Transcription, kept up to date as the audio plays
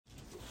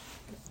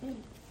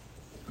And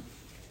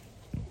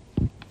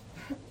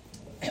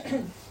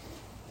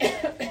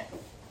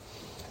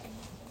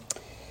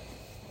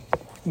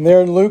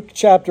there in Luke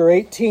chapter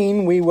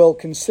 18, we will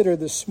consider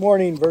this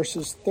morning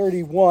verses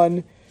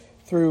 31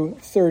 through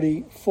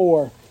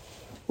 34.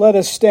 Let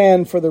us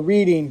stand for the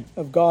reading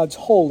of God's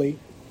holy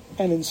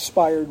and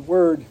inspired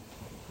word.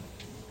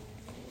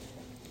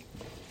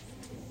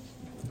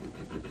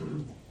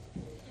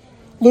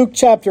 Luke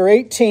chapter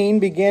 18,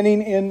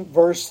 beginning in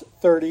verse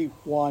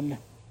 31.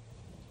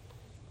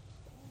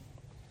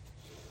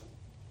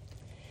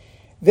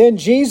 Then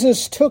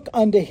Jesus took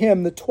unto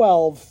him the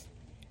 12,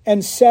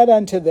 and said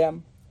unto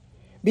them,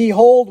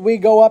 Behold, we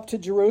go up to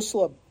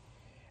Jerusalem,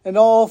 and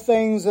all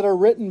things that are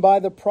written by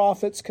the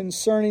prophets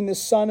concerning the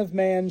Son of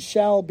Man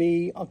shall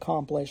be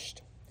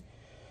accomplished.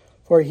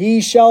 For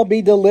he shall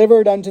be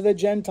delivered unto the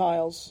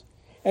Gentiles,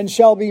 and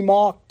shall be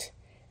mocked,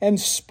 and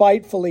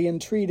spitefully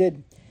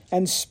entreated,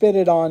 and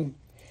spitted on.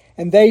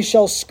 And they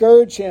shall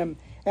scourge him,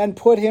 and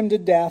put him to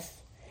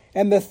death,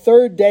 and the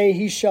third day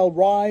he shall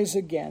rise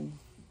again.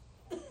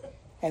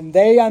 And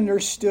they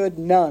understood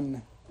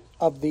none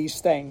of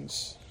these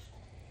things.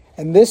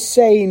 And this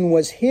saying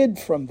was hid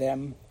from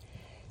them,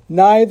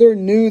 neither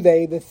knew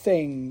they the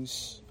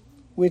things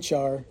which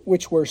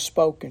were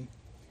spoken.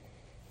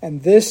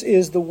 And this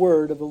is the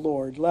word of the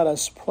Lord. Let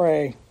us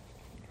pray.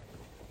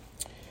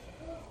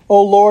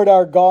 O Lord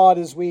our God,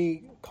 as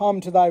we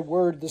come to thy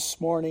word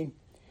this morning,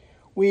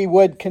 we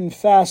would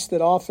confess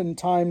that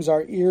oftentimes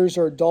our ears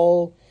are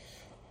dull,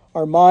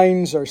 our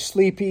minds are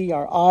sleepy,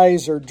 our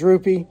eyes are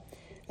droopy,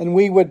 and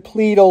we would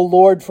plead, O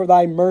Lord, for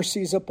thy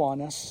mercies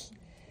upon us,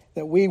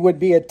 that we would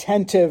be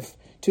attentive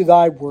to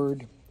thy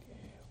word.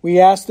 We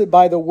ask that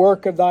by the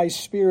work of thy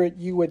Spirit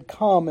you would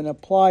come and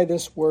apply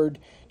this word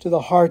to the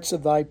hearts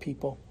of thy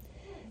people.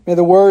 May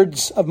the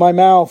words of my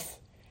mouth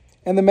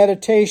and the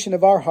meditation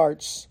of our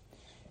hearts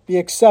be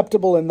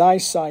acceptable in thy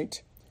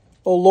sight,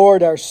 O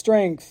Lord, our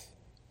strength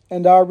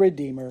and our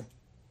Redeemer.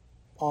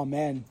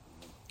 Amen.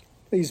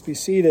 Please be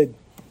seated.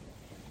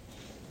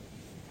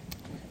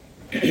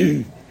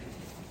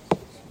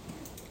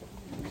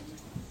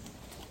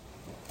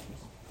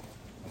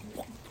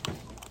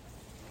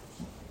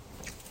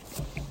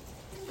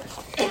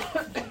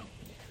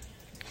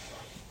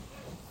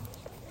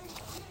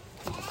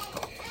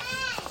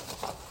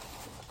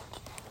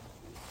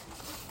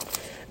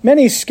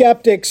 Many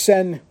skeptics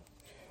and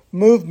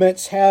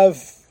movements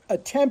have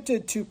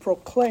attempted to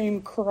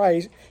portray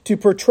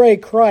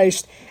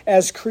Christ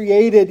as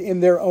created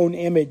in their own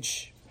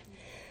image.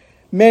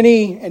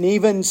 Many, and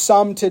even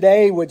some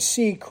today, would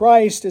see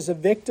Christ as a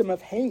victim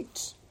of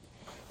hate.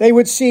 They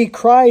would see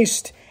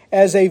Christ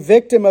as a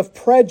victim of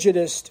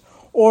prejudice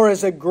or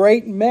as a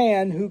great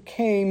man who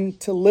came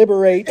to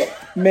liberate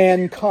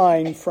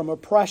mankind from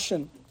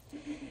oppression.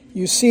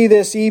 You see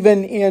this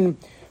even in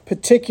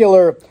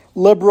particular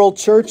liberal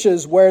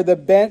churches where the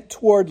bent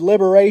toward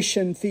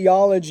liberation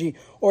theology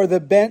or the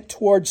bent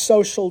toward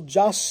social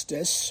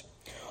justice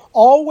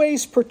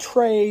always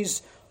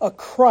portrays a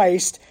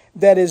Christ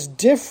that is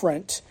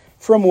different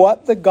from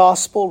what the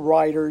gospel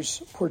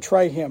writers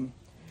portray him.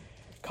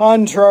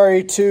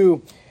 Contrary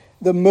to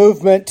the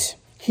movement,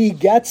 He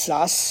Gets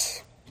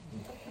Us,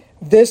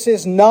 this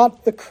is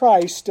not the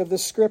Christ of the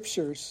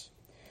Scriptures.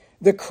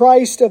 The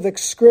Christ of the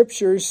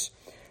Scriptures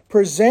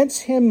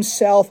presents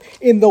himself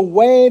in the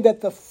way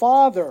that the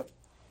Father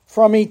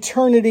from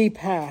eternity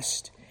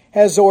past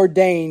has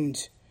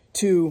ordained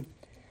to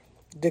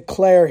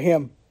declare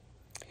him.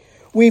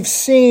 We've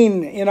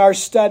seen in our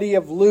study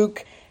of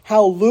Luke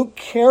how Luke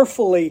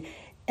carefully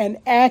and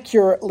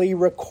accurately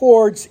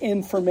records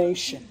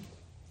information.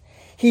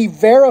 He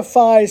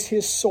verifies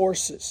his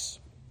sources.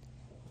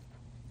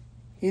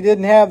 He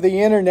didn't have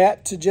the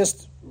internet to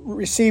just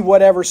receive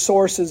whatever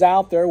source is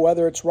out there,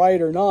 whether it's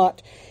right or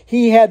not.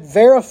 He had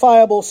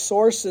verifiable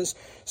sources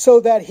so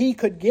that he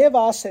could give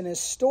us an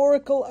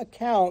historical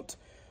account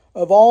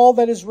of all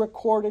that is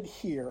recorded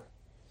here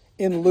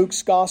in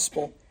Luke's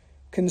gospel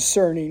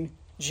concerning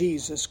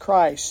Jesus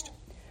Christ.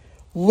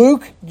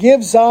 Luke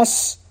gives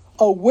us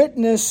a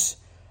witness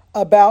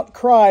about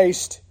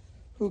Christ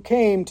who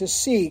came to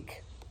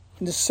seek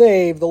and to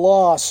save the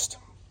lost.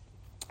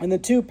 And the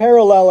two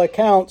parallel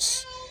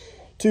accounts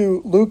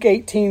to Luke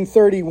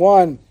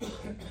 18:31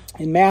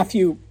 in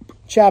Matthew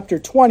chapter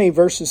 20,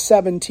 verses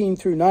 17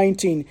 through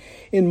 19.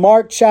 In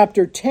Mark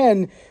chapter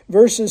 10,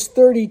 verses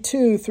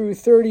 32 through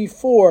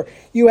 34,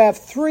 you have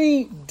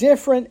three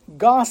different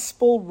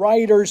gospel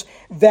writers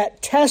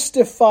that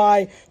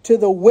testify to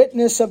the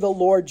witness of the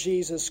Lord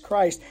Jesus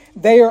Christ.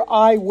 They are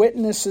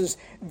eyewitnesses.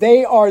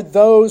 They are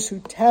those who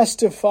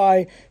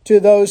testify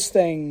to those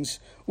things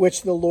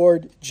which the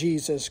Lord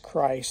Jesus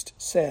Christ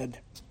said.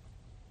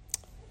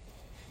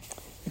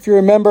 If you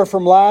remember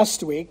from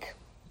last week,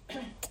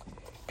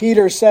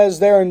 Peter says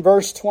there in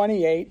verse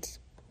 28,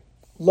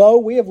 Lo,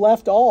 we have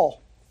left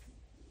all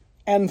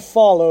and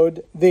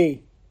followed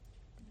thee.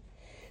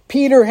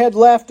 Peter had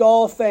left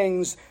all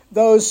things.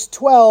 Those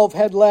 12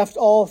 had left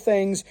all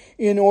things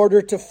in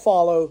order to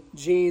follow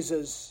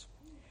Jesus.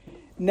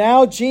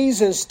 Now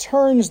Jesus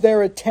turns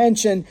their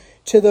attention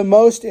to the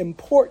most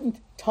important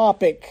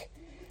topic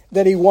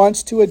that he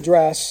wants to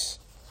address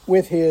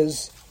with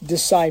his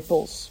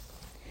disciples.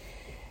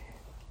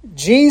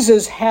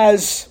 Jesus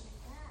has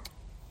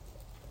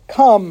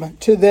come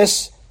to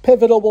this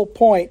pivotal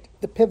point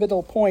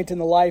in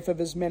the life of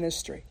his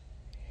ministry.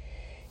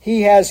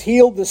 He has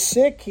healed the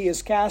sick, he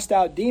has cast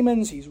out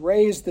demons, he's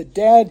raised the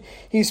dead,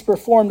 he's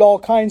performed all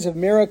kinds of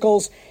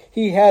miracles,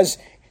 he has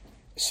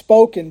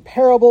spoken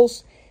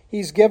parables,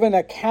 he's given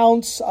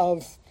accounts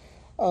of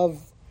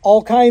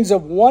all kinds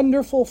of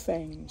wonderful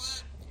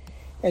things.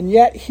 And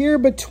yet here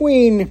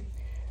between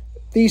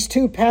these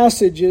two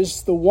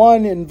passages, the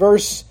one in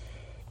verse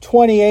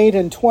 28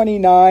 and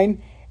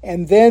 29,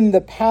 and then the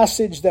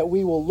passage that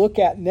we will look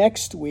at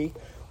next week,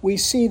 we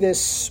see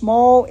this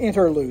small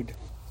interlude,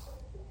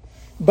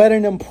 but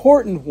an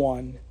important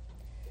one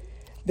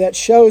that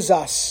shows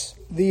us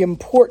the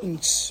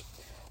importance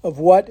of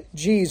what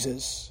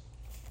Jesus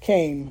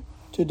came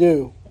to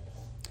do.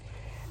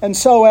 And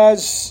so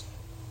as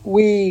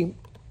we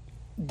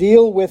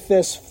deal with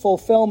this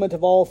fulfillment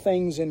of all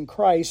things in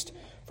Christ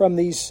from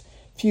these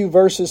few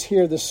verses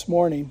here this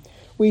morning,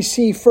 we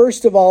see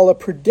first of all a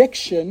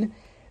prediction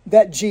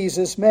that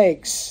Jesus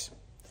makes.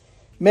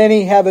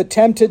 Many have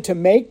attempted to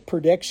make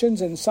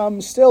predictions, and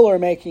some still are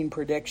making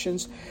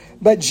predictions.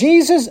 But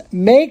Jesus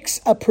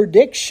makes a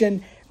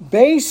prediction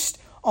based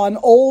on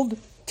Old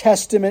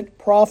Testament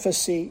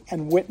prophecy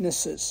and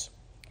witnesses.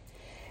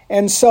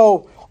 And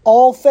so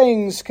all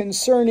things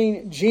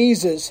concerning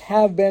Jesus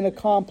have been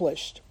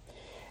accomplished.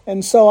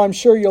 And so I'm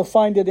sure you'll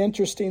find it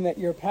interesting that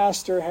your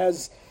pastor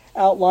has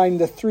outlined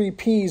the 3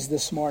 P's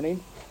this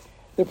morning: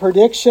 the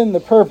prediction, the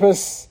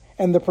purpose,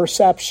 and the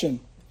perception.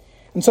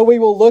 And so we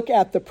will look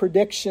at the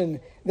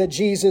prediction that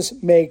Jesus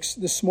makes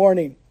this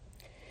morning.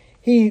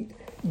 He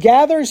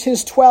gathers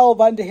his 12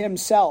 unto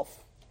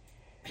himself.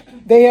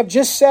 They have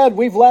just said,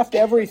 we've left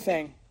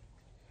everything.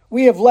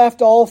 We have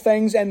left all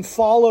things and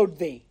followed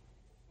thee.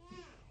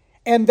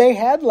 And they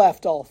had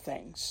left all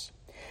things.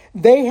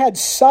 They had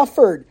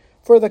suffered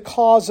for the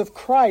cause of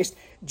Christ.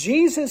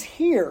 Jesus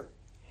here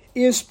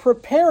is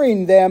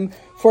preparing them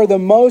for the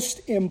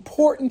most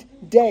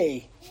important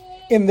day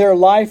in their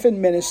life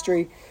and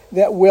ministry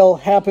that will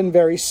happen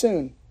very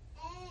soon.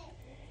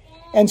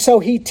 And so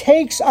he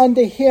takes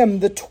unto him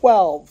the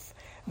 12,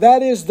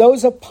 that is,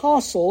 those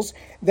apostles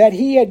that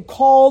he had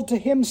called to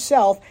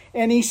himself,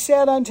 and he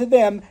said unto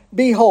them,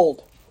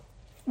 behold,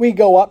 we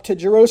go up to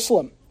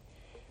Jerusalem.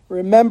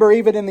 Remember,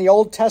 even in the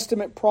Old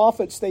Testament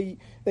prophets, they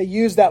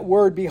use that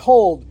word,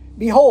 behold.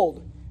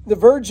 Behold, the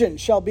virgin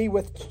shall be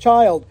with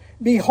child.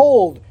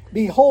 Behold,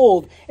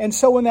 behold. And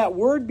so when that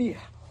word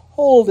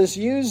behold is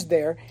used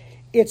there,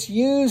 it's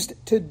used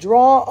to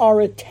draw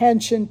our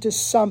attention to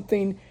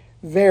something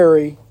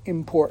very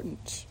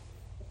important.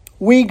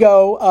 We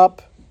go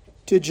up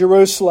to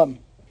Jerusalem.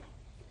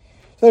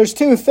 There's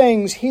 2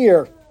 things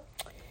here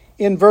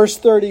in verse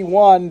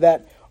 31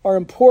 that are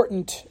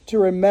important to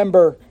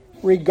remember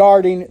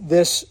regarding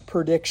this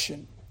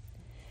prediction.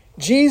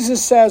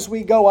 Jesus says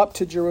we go up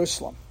to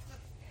Jerusalem.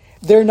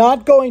 They're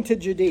not going to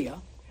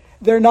Judea.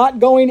 They're not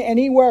going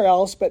anywhere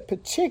else, but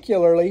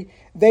particularly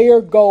they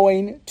are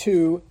going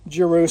to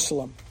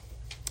Jerusalem.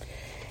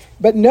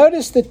 But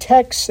notice the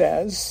text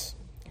says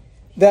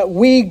that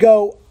we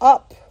go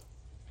up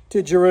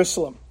to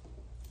Jerusalem.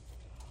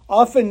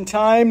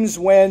 Oftentimes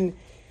when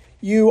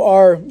you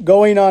are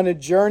going on a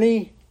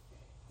journey,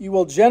 you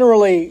will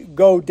generally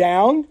go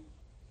down.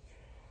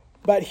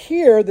 But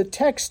here the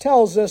text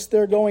tells us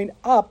they're going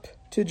up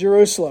to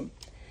Jerusalem.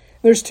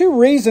 There's 2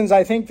 reasons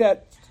I think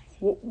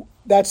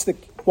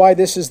why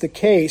this is the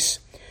case.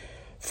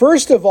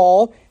 First of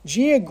all,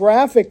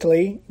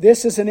 geographically,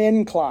 this is an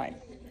incline.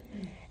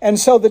 And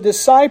so the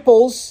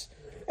disciples,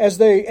 as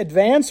they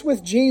advance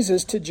with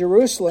Jesus to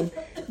Jerusalem,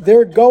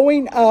 they're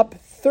going up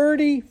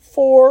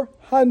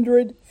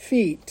 3,400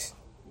 feet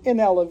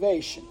in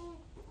elevation.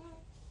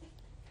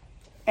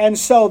 And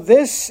so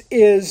this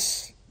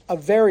is a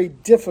very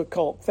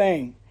difficult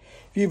thing.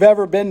 If you've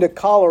ever been to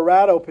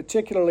Colorado,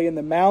 particularly in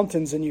the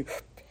mountains, and you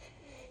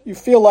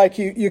feel like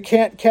you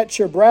can't catch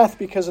your breath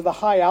because of the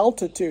high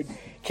altitude.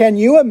 Can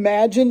you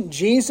imagine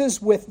Jesus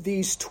with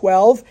these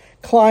 12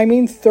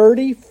 climbing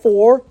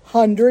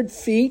 3,400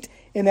 feet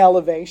in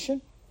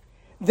elevation?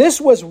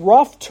 This was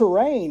rough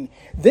terrain.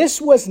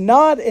 This was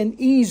not an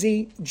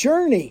easy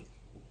journey.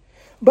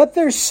 But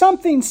there's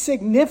something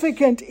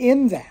significant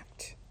in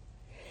that.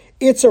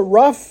 It's a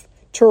rough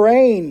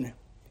terrain,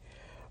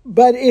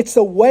 but it's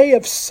a way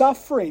of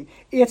suffering.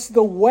 It's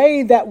the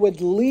way that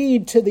would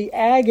lead to the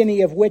agony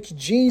of which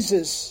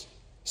Jesus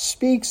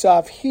speaks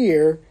of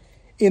here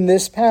in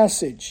this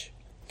passage.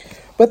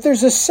 But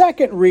there's a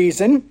second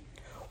reason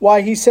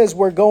why he says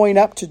we're going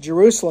up to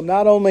Jerusalem,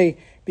 not only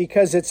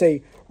because it's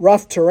a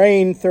rough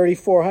terrain,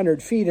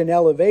 3,400 feet in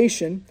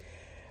elevation,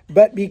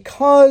 but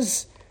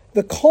because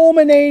the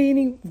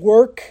culminating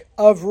work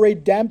of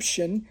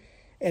redemption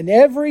and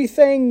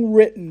everything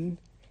written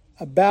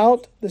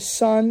about the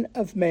Son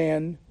of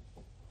Man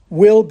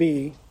will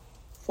be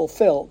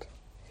fulfilled.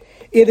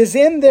 It is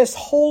in this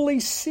holy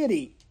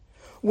city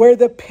where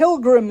the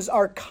pilgrims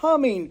are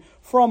coming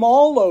from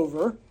all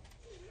over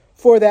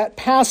for that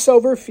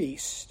Passover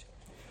feast,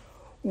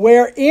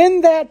 where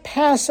in that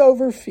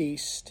Passover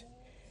feast,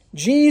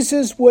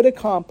 Jesus would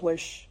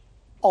accomplish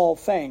all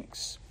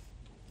things.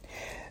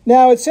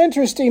 Now, it's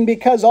interesting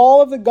because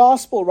all of the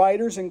gospel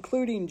writers,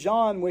 including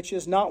John, which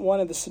is not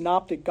one of the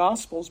synoptic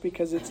gospels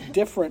because it's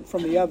different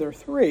from the other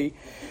three,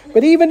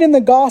 but even in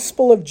the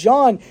Gospel of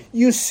John,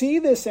 you see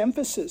this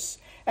emphasis.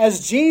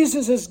 As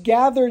Jesus is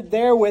gathered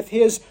there with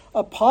his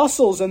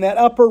apostles in that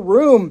upper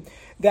room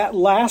that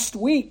last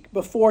week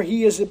before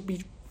he is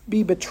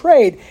be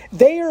betrayed,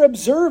 they are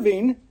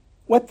observing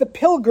what the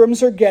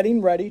pilgrims are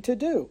getting ready to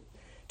do,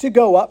 to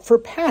go up for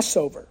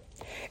Passover.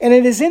 And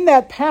it is in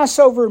that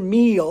Passover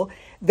meal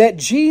that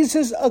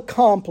Jesus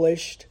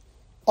accomplished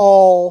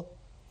all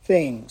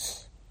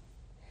things.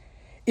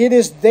 It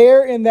is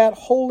there in that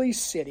holy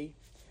city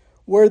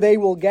where they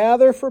will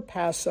gather for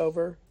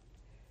Passover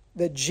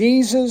that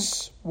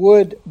Jesus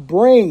would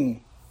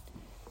bring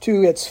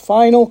to its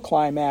final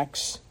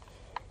climax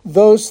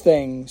those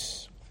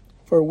things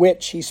for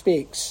which he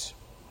speaks.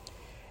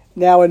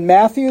 Now, in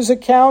Matthew's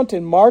account,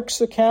 in Mark's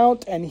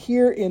account, and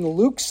here in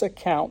Luke's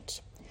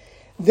account,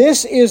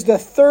 this is the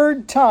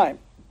third time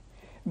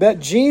that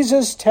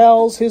Jesus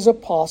tells his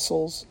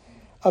apostles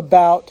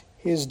about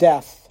his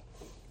death.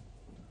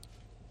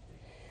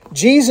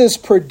 Jesus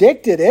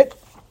predicted it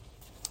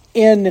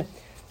in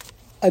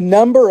a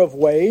number of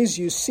ways.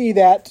 You see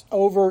that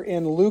over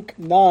in Luke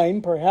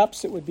 9.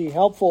 Perhaps it would be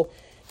helpful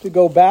to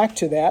go back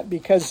to that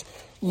because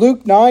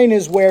Luke 9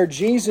 is where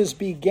Jesus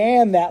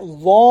began that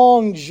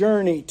long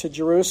journey to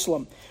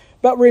Jerusalem.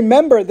 But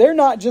remember, they're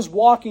not just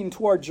walking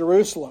toward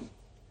Jerusalem.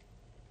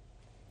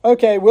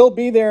 Okay, we'll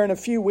be there in a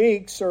few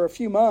weeks or a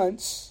few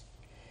months.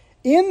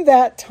 In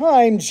that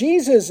time,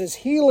 Jesus is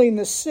healing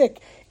the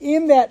sick.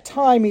 In that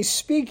time, he's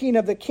speaking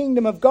of the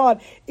kingdom of God.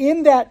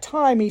 In that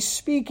time, he's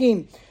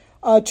speaking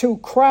to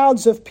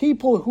crowds of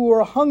people who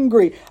are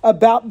hungry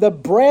about the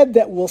bread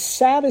that will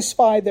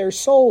satisfy their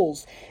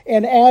souls.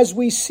 And as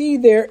we see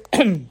there,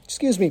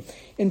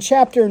 in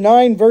chapter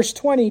 9, verse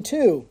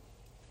 22,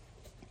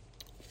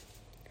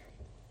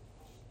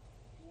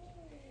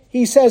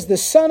 he says, "The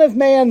Son of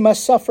Man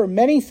must suffer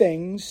many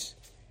things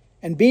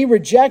and be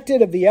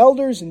rejected of the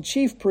elders and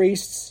chief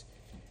priests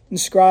and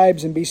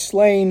scribes and be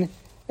slain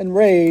and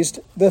raised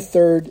the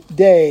third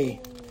day."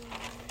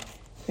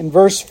 In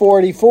verse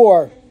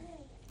 44,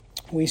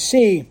 we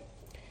see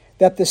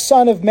that the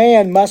Son of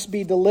Man must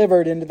be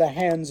delivered into the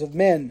hands of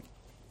men.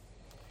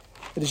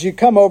 But as you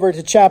come over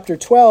to chapter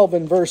 12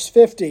 and verse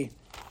 50,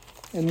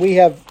 and we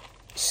have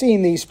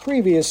seen these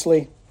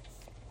previously,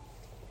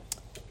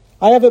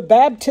 "I have a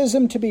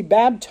baptism to be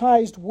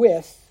baptized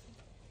with,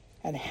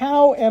 and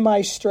how am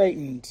I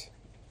straitened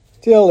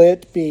till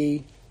it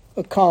be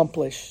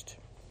accomplished?"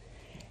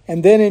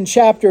 And then in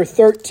chapter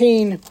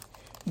 13,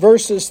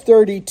 verses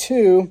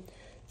 32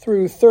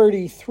 through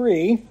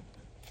 33,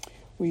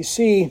 we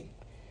see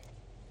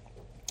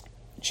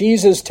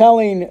Jesus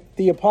telling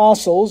the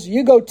apostles,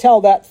 "You go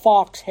tell that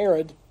fox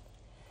Herod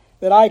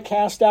that I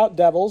cast out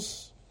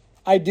devils,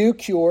 I do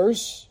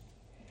cures,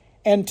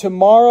 and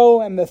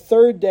tomorrow and the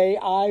third day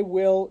I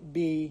will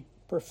be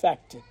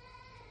perfected.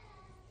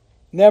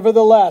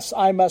 Nevertheless,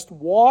 I must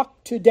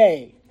walk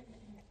today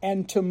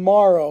and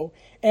tomorrow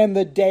and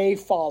the day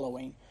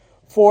following,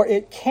 for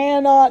it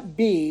cannot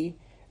be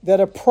that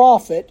a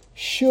prophet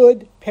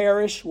should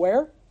perish"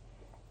 where?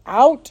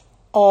 Out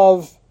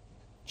of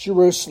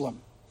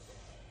Jerusalem.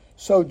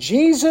 So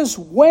Jesus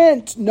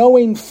went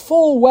knowing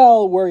full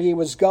well where he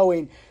was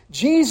going.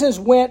 Jesus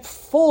went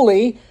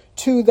fully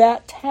to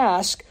that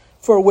task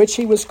for which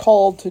he was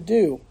called to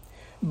do.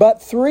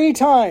 But 3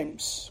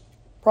 times,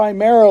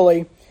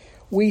 primarily,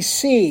 we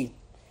see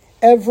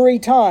every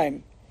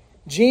time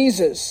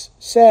Jesus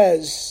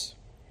says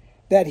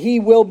that he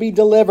will be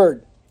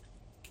delivered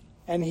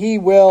and he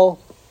will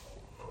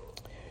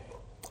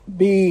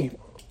be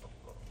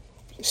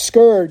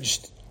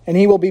scourged and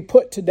he will be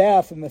put to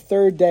death, and the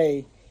third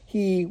day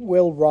he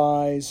will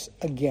rise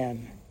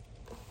again.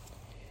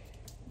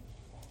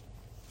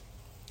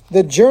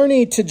 The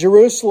journey to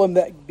Jerusalem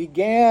that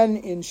began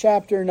in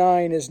chapter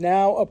 9 is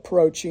now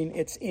approaching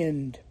its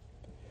end.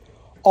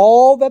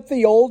 All that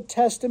the Old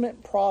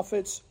Testament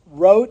prophets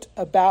wrote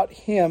about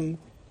him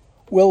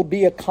will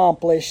be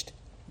accomplished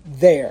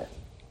there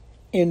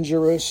in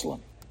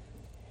Jerusalem.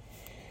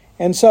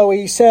 And so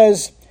he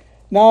says,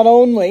 not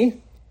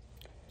only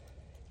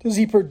does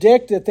he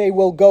predict that they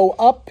will go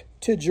up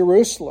to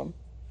Jerusalem,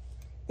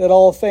 that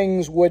all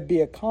things would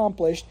be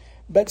accomplished,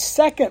 but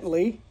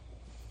secondly,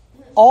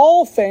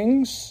 all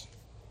things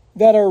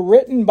that are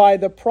written by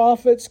the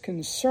prophets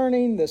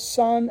concerning the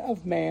Son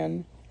of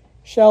Man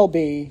shall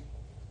be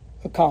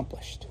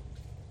accomplished.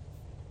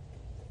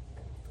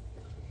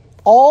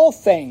 All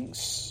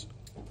things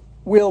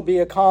will be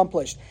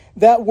accomplished.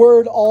 That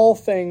word "all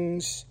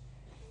things"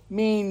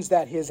 means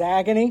that his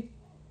agony,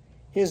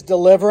 his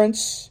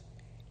deliverance,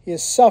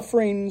 his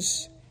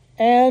sufferings,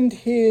 and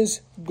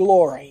his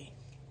glory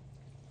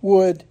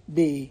would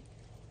be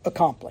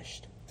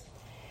accomplished.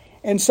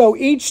 And so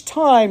each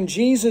time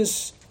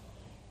Jesus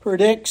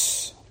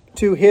predicts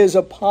to his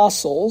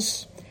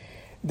apostles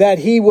that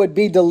he would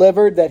be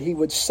delivered, that he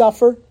would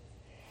suffer,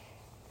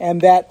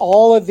 and that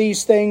all of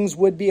these things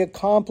would be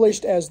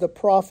accomplished as the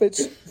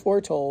prophets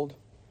foretold,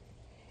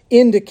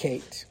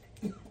 indicate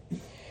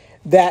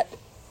that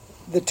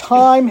the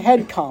time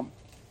had come,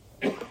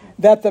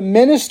 that the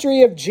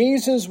ministry of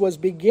Jesus was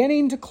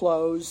beginning to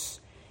close,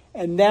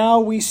 and now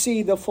we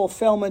see the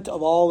fulfillment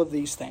of all of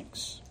these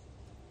things.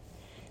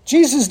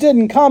 Jesus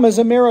didn't come as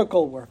a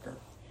miracle worker.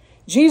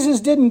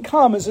 Jesus didn't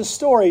come as a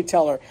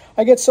storyteller.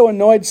 I get so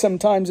annoyed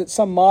sometimes at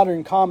some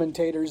modern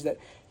commentators that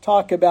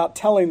talk about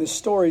telling the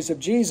stories of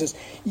Jesus.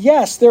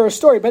 Yes, they're a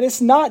story, but it's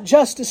not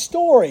just a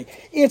story.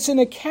 It's an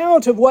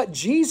account of what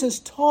Jesus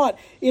taught.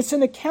 It's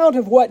an account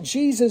of what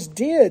Jesus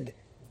did.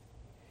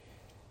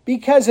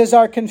 Because as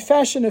our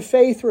confession of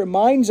faith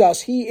reminds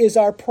us, he is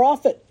our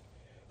prophet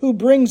who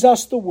brings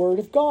us the word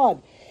of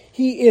God.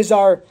 He is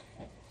our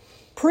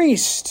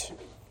priest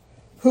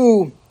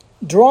who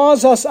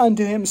draws us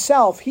unto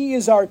himself. He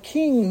is our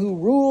king who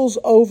rules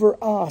over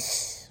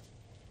us.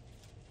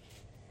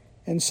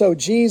 And so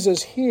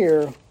Jesus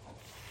here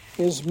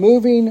is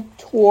moving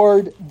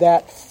toward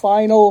that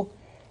final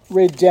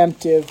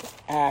redemptive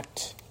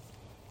act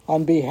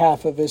on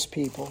behalf of his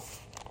people.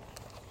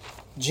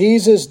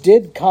 Jesus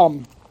did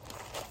come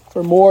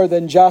for more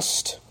than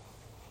just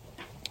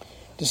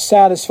to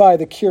satisfy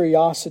the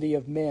curiosity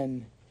of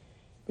men,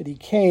 but he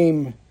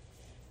came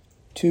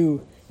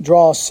to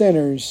draw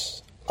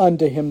sinners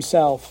unto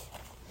himself.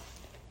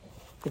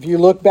 If you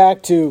look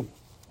back to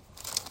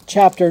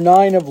chapter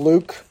 9 of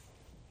Luke,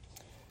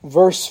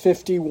 verse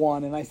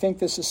 51, and I think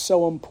this is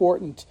so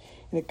important,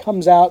 and it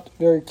comes out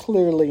very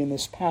clearly in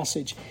this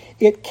passage.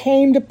 It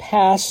came to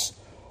pass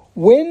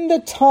when the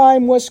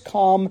time was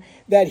come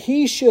that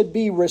he should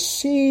be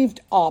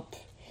received up,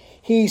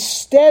 he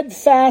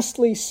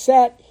steadfastly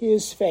set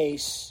his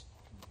face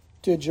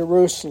to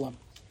Jerusalem.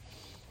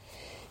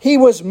 He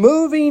was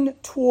moving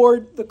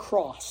toward the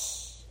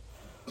cross.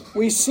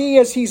 We see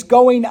as he's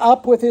going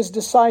up with his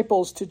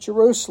disciples to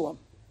Jerusalem,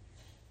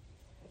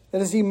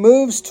 that as he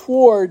moves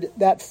toward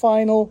that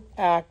final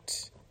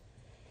act,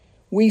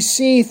 we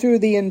see through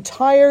the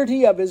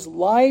entirety of his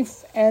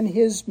life and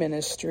his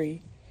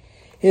ministry,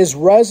 his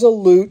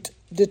resolute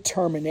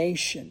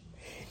determination.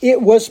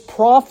 It was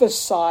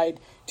prophesied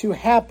to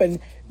happen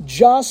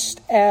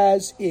just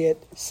as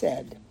it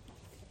said.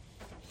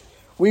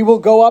 We will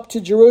go up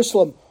to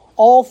Jerusalem.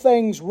 All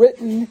things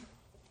written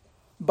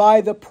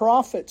by the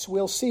prophets.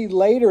 We'll see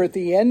later at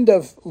the end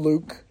of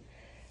Luke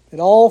that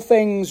all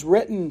things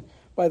written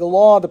by the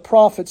law, the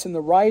prophets, and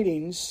the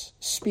writings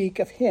speak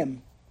of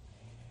him.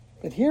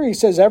 But here he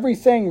says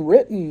everything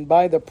written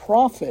by the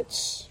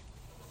prophets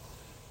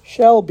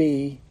shall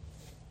be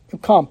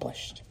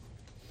accomplished.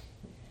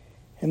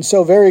 And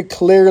so very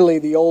clearly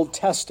the Old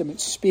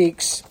Testament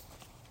speaks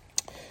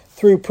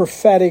through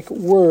prophetic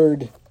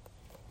word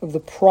of the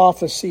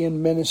prophecy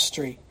and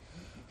ministry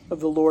of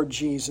the Lord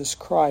Jesus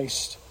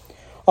Christ.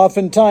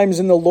 Oftentimes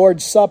in the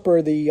Lord's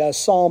Supper, the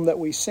psalm that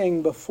we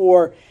sing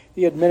before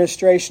the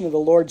administration of the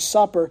Lord's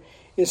Supper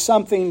is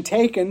something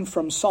taken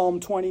from Psalm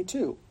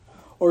 22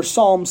 or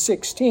Psalm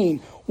 16,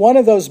 one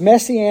of those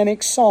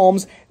messianic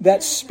psalms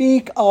that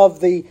speak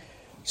of the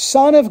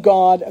Son of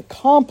God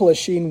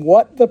accomplishing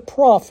what the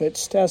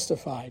prophets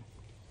testified.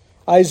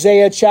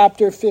 Isaiah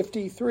chapter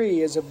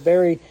 53 is a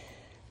very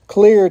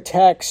clear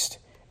text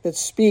that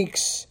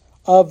speaks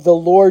of the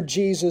Lord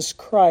Jesus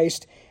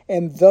Christ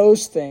and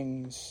those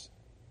things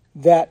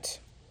that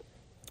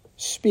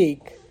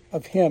speak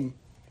of him.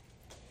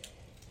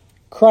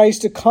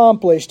 Christ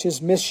accomplished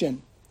his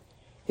mission.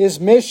 His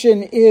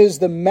mission is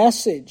the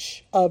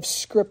message of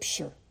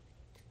Scripture.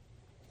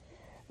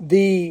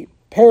 The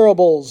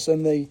parables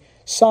and the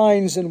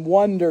signs and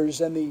wonders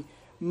and the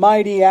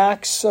mighty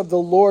acts of the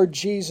Lord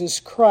Jesus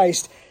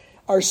Christ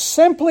are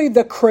simply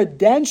the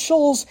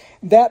credentials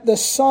that the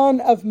Son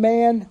of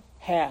Man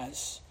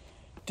has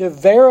to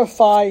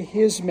verify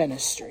his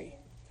ministry.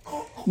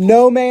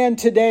 No man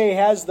today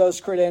has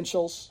those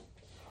credentials.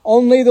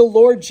 Only the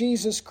Lord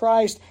Jesus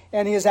Christ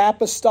and his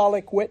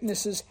apostolic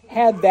witnesses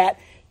had that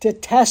to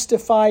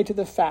testify to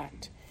the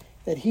fact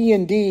that he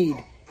indeed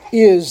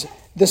is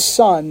the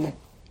Son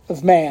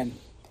of Man.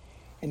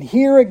 And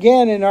here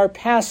again in our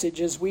passage,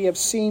 as we have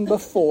seen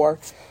before,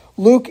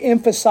 Luke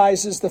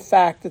emphasizes the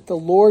fact that the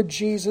Lord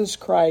Jesus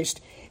Christ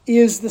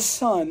is the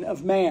Son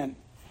of Man.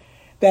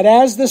 That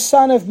as the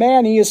Son of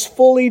Man, he is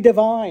fully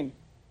divine.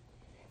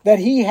 That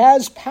he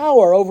has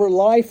power over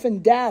life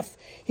and death.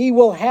 He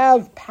will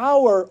have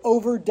power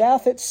over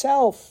death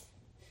itself,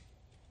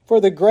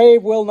 for the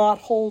grave will not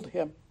hold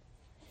him.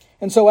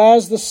 And so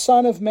as the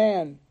Son of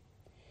Man,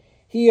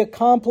 he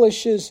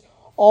accomplishes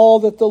all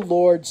that the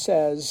Lord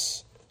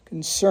says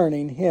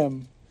concerning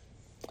him.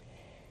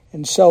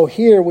 And so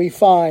here we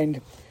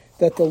find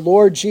that the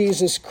Lord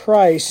Jesus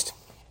Christ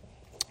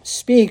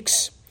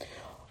speaks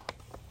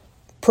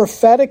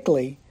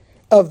prophetically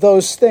of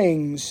those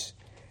things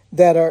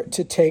that are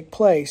to take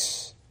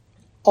place.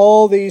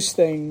 all these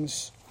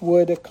things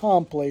would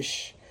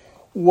accomplish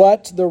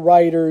what the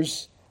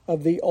writers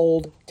of the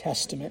Old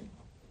Testament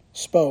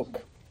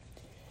spoke.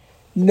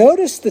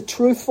 Notice the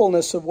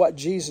truthfulness of what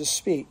Jesus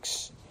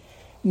speaks.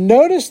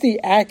 Notice the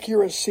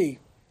accuracy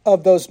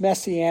of those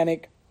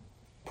messianic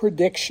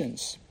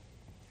predictions.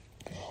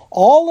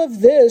 All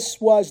of this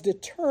was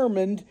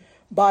determined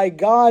by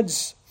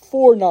God's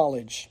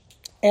foreknowledge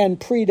and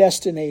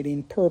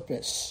predestinating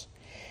purpose.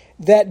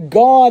 That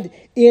God,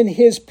 in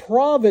His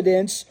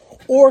providence,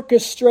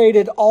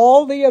 orchestrated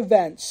all the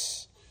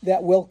events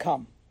that will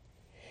come.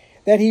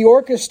 That He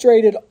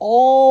orchestrated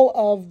all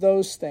of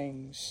those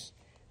things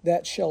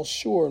that shall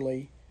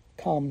surely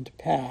come to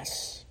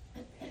pass.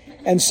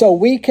 And so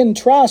we can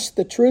trust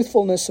the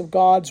truthfulness of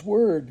God's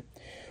Word.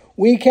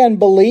 We can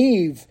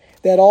believe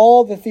that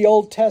all that the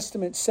Old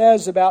Testament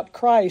says about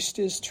Christ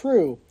is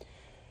true.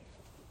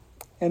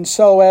 And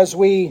so as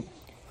we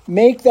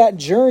make that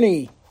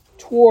journey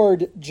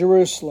toward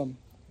Jerusalem,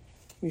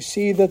 we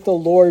see that the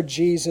Lord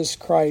Jesus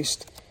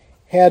Christ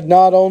had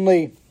not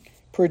only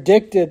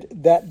predicted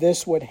that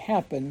this would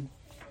happen,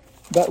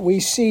 but we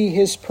see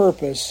His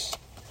purpose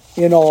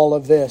in all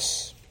of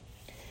this.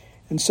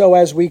 And so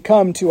as we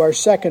come to our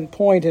second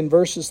point in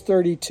verses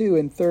 32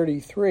 and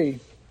 33,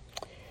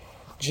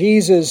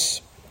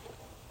 Jesus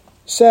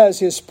says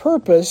His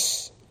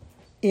purpose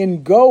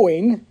in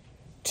going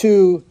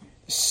to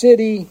the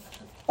city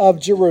of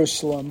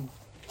Jerusalem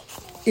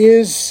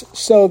is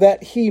so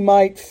that He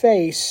might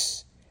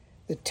face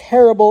the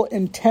terrible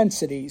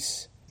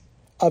intensities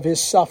of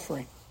His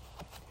suffering.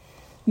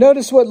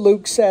 Notice what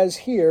Luke says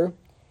here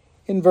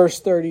in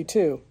verse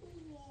 32.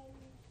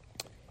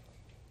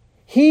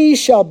 He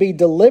shall be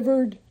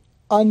delivered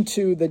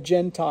unto the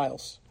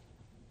Gentiles.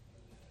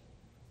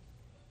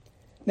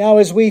 Now,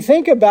 as we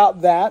think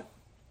about that,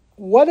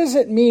 what does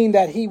it mean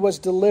that He was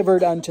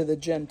delivered unto the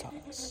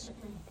Gentiles?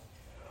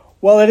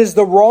 Well, it is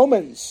the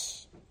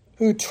Romans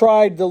who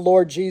tried the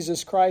Lord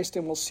Jesus Christ,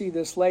 and we'll see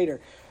this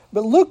later.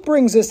 But Luke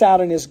brings this out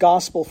in his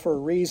gospel for a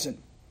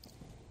reason.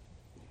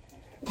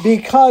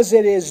 Because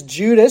it is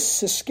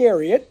Judas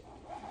Iscariot,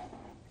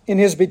 in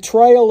his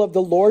betrayal of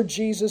the Lord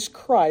Jesus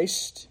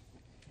Christ,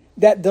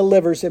 that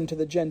delivers Him to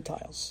the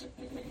Gentiles.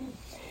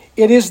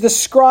 It is the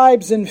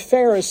scribes and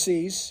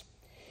Pharisees,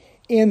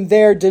 in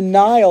their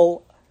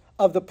denial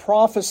of the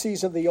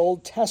prophecies of the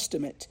Old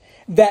Testament,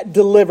 that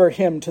deliver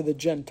Him to the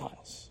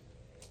Gentiles.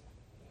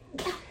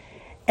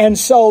 And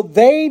so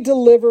they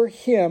deliver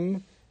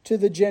Him to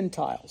the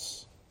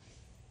Gentiles,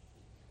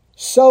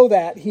 so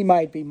that He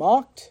might be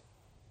mocked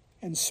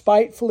and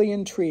spitefully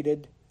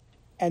entreated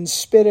and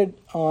spitted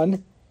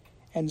on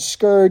and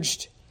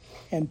scourged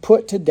and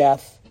put to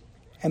death,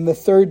 and the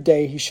third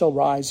day He shall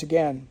rise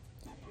again.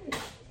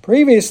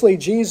 Previously,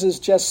 Jesus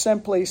just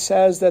simply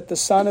says that the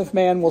Son of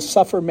Man will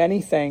suffer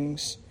many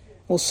things,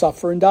 will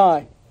suffer and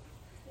die.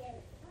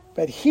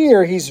 But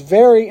here He's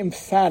very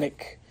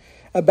emphatic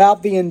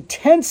about the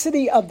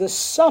intensity of the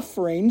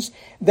sufferings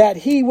that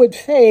He would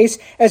face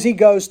as He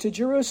goes to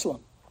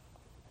Jerusalem.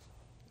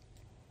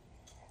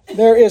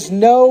 There is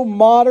no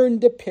modern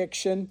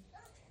depiction,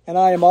 and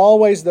I am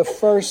always the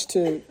first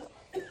to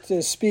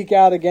speak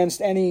out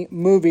against any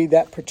movie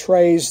that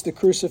portrays the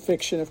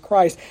crucifixion of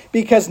Christ,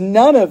 because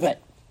none of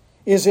it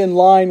is in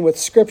line with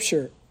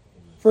Scripture.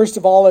 First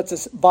of all,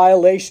 it's a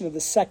violation of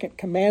the second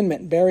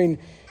commandment, bearing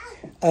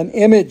an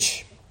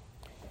image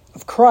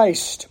of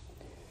Christ.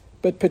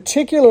 But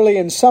particularly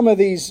in some of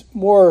these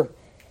more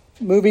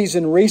movies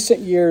in recent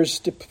years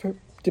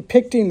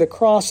depicting the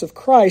cross of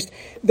Christ,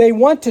 they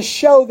want to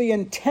show the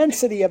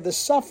intensity of the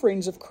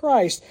sufferings of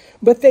Christ,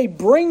 but they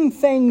bring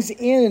things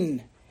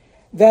in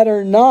that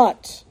are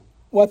not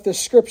what the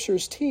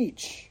Scriptures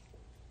teach.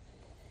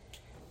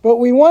 But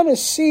we want to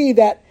see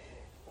that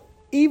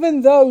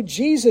even though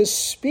Jesus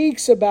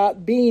speaks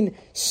about being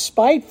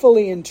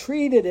spitefully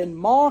entreated and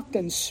mocked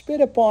and spit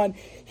upon,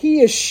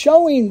 He is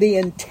showing the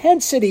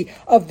intensity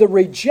of the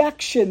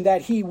rejection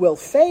that He will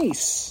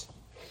face.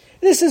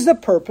 This is the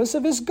purpose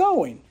of His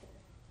going.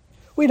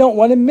 We don't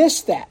want to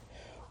miss that.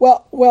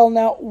 Well,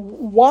 now,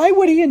 why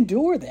would He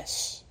endure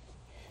this?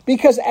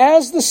 Because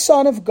as the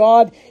Son of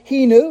God,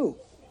 He knew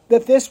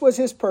that this was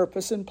His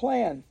purpose and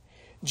plan.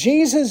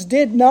 Jesus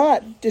did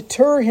not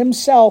deter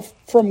Himself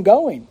from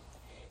going.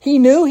 He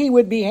knew He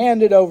would be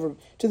handed over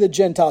to the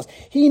Gentiles.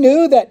 He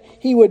knew that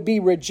He would be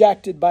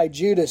rejected by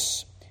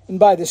Judas and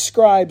by the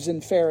scribes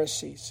and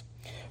Pharisees.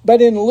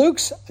 But in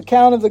Luke's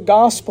account of the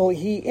gospel,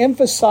 he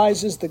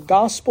emphasizes the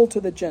gospel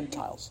to the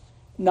Gentiles,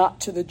 not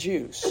to the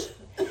Jews.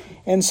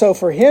 And so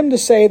for Him to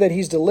say that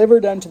He's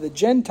delivered unto the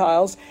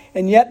Gentiles,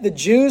 and yet the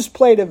Jews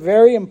played a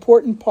very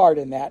important part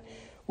in that,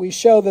 we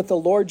show that the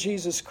Lord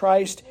Jesus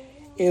Christ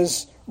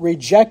is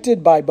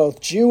rejected by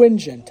both Jew and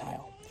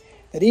Gentile.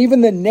 That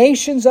even the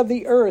nations of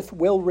the earth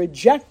will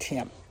reject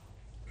Him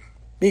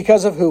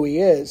because of who He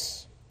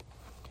is.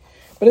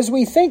 But as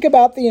we think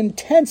about the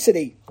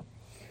intensity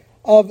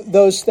of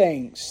those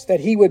things,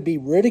 that He would be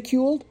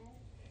ridiculed,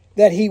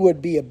 that He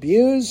would be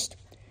abused,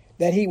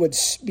 that He would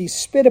be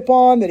spit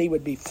upon, that He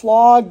would be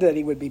flogged, that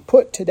He would be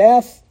put to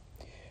death,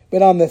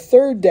 but on the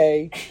third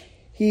day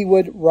he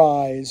would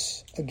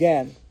rise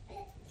again.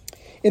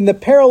 In the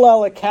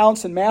parallel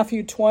accounts in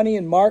Matthew 20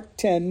 and Mark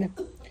 10,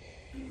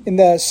 in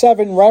the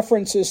 7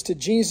 references to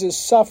Jesus'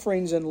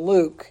 sufferings in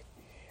Luke,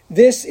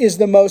 this is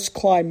the most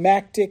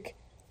climactic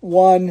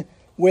one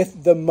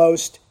with the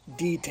most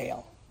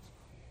detail.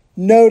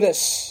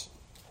 Notice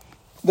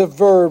the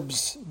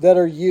verbs that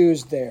are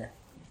used there.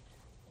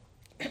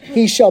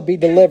 He shall be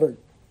delivered.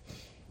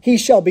 He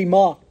shall be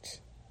mocked.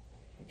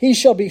 He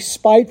shall be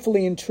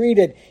spitefully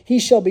entreated. He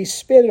shall be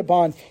spit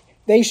upon.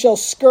 They shall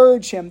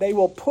scourge him. They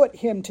will put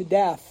him to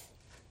death.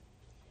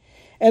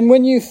 And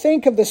when you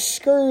think of the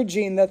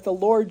scourging that the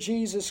Lord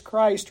Jesus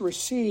Christ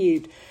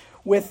received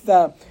with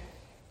the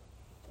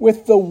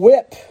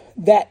whip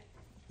that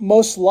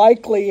most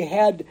likely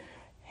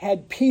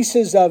had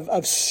pieces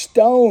of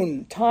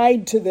stone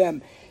tied to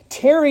them,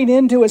 tearing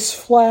into his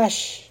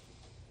flesh,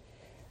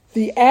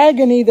 the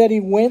agony that he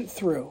went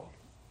through,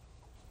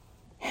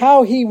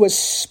 how he was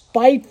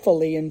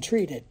spitefully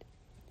entreated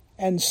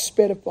and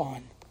spit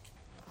upon.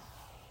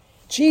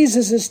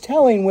 Jesus is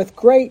telling with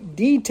great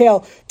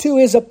detail to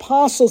his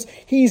apostles.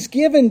 He's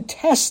given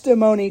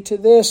testimony to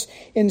this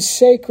in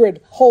sacred,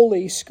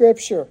 holy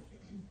Scripture.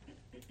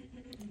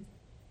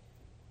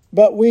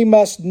 But we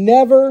must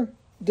never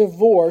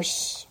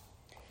divorce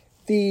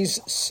these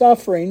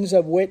sufferings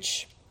of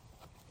which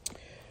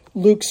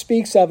Luke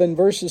speaks of in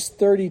verses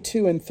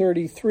 32 and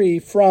 33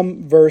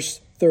 from verse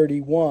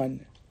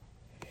 31.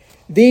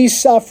 These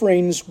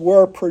sufferings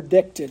were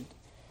predicted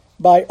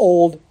by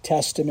Old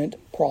Testament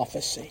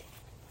prophecy.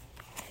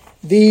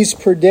 These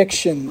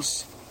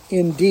predictions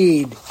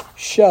indeed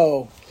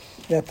show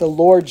that the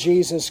Lord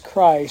Jesus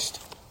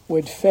Christ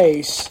would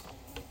face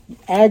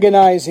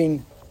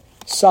agonizing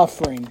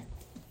suffering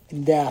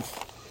and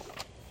death.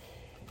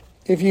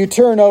 If you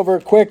turn over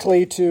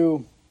quickly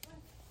to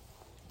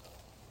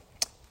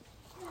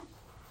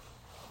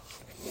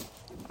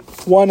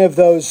one of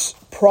those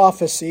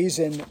prophecies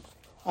in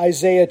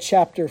Isaiah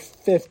chapter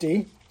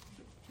 50,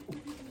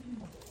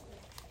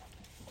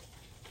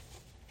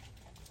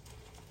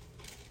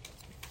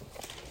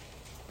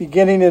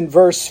 beginning in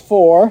verse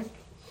 4,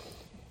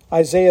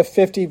 Isaiah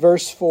 50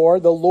 verse 4,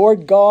 the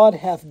Lord God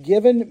hath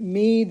given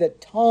me the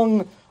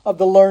tongue of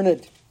the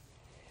learned,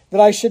 that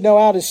I should know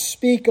how to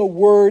speak a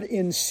word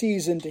in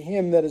season to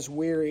him that is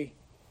weary.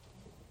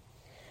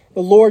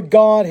 The Lord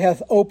God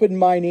hath opened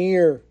mine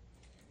ear,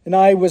 and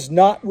I was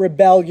not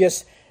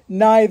rebellious,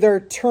 neither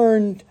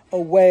turned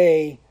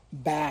away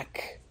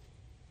back.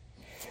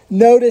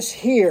 Notice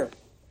here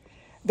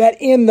that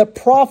in the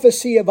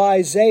prophecy of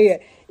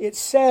Isaiah, it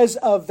says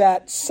of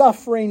that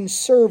suffering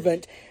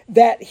servant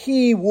that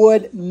he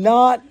would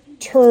not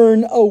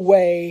turn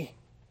away.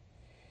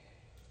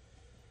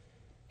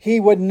 He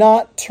would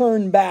not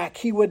turn back.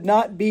 He would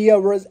not be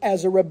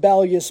as a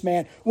rebellious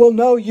man. Well,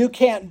 no, you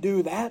can't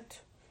do that.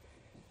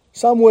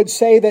 Some would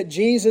say that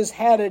Jesus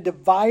had a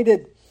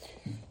divided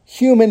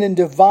human and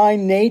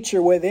divine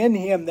nature within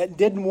him that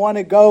didn't want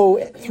to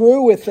go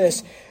through with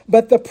this.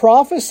 But the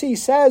prophecy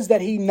says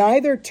that he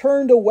neither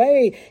turned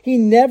away, he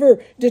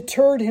never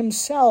deterred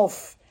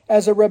himself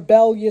as a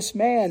rebellious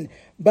man,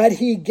 but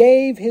he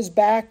gave his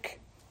back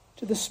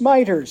to the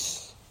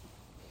smiters.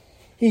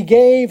 He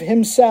gave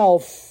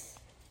himself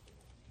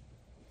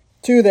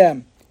to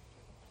them.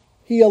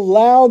 He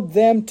allowed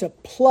them to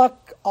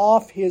pluck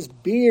off his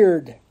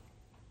beard.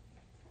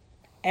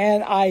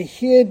 And I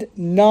hid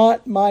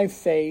not my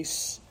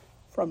face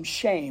from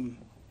shame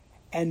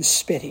and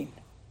spitting.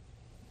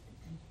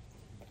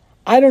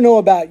 I don't know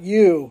about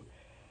you,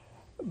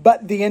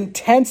 but the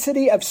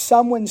intensity of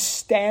someone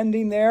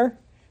standing there,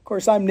 of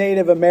course I'm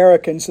Native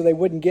American, so they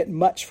wouldn't get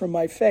much from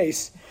my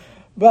face,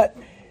 but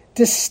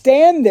to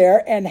stand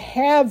there and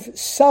have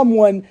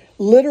someone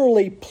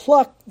literally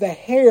pluck the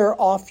hair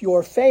off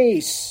your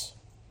face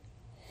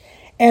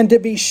and to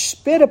be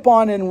spit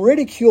upon and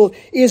ridiculed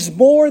is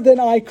more than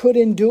I could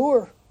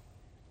endure.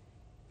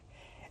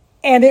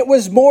 And it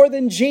was more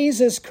than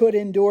Jesus could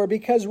endure,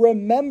 because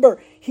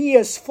remember, he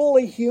is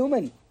fully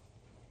human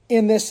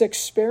in this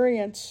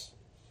experience.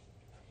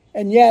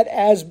 And yet,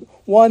 as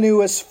one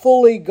who is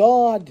fully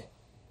God,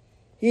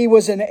 he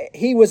was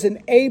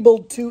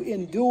enabled to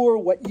endure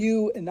what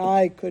you and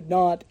I could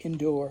not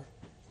endure.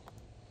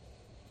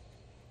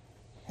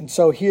 And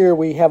so here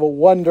we have a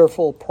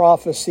wonderful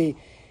prophecy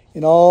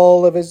in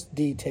all of its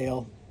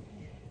detail,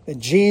 that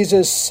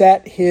Jesus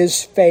set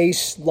his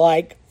face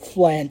like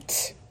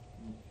flint,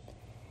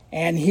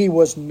 and he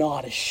was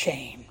not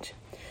ashamed.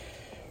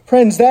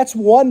 Friends, that's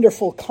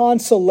wonderful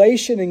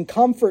consolation and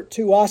comfort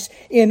to us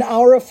in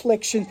our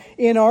affliction,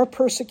 in our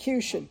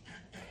persecution,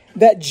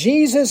 that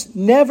Jesus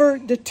never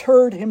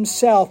deterred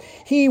himself.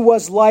 He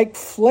was like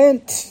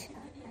flint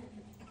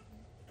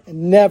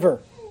and never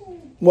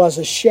was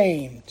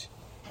ashamed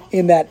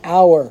in that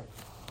hour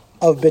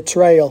of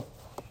betrayal.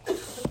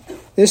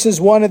 This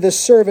is one of the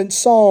servant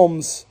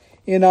psalms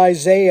in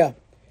Isaiah.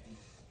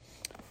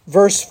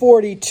 Verse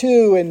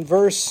 42 and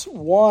verse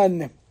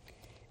 1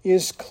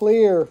 is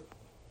clear.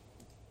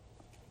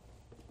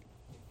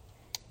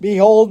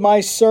 Behold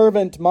my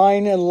servant,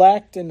 mine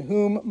elect, in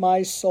whom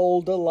my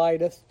soul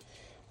delighteth.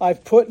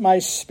 I've put my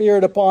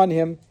spirit upon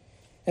him,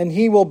 and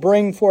he will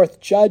bring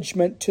forth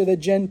judgment to the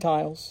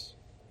Gentiles.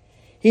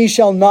 He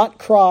shall not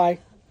cry,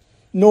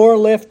 nor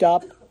lift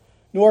up,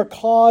 nor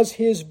cause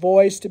his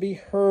voice to be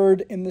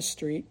heard in the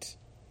street.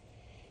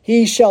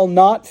 He shall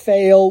not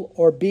fail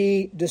or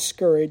be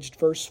discouraged,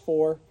 verse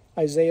 4,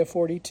 Isaiah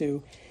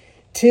 42,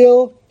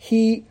 till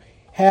he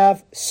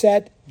have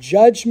set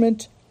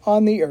judgment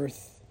on the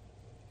earth.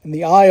 And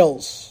the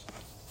isles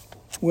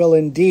will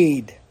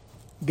indeed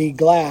be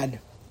glad.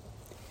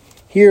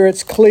 Here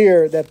it's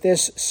clear that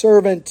this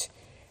servant,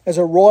 as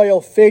a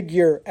royal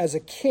figure, as a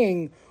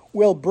king,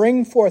 will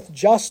bring forth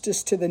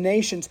justice to the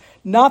nations.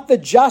 Not the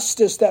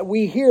justice that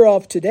we hear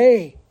of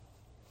today.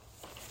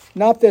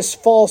 Not this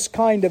false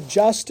kind of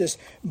justice,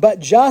 but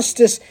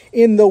justice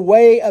in the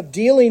way of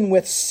dealing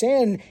with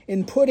sin,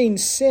 in putting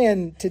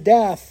sin to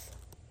death.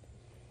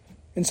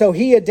 And so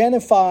he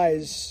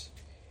identifies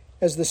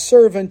as the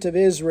servant of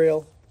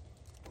Israel.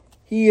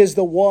 He is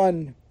the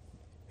one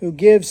who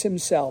gives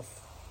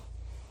himself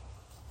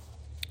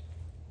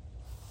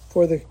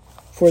for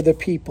the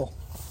people.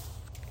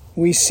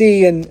 We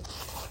see in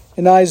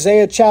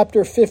Isaiah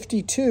chapter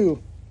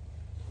 52,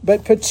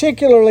 but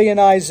particularly in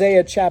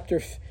Isaiah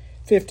chapter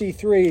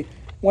 53,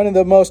 one of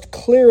the most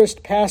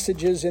clearest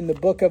passages in the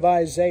book of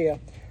Isaiah,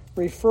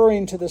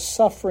 referring to the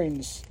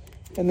sufferings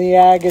and the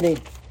agony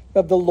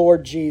of the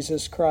Lord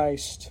Jesus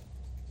Christ.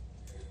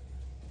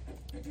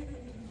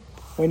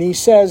 When he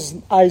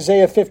says,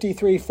 Isaiah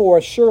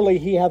 53:4, surely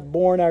he hath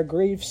borne our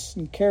griefs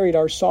and carried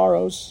our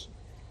sorrows.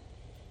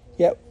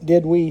 Yet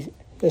did we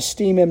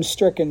esteem him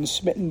stricken,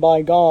 smitten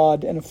by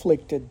God, and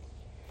afflicted.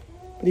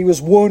 But he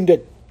was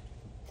wounded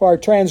for our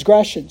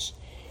transgressions.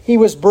 He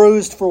was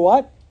bruised for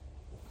what?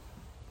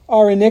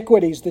 Our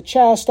iniquities. The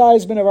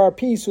chastisement of our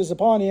peace was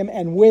upon him,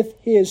 and with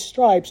his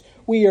stripes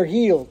we are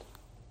healed.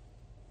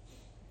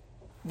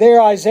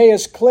 There Isaiah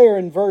is clear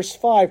in verse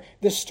 5.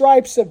 The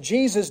stripes of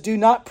Jesus do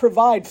not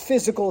provide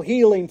physical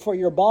healing for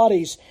your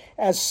bodies,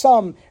 as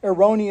some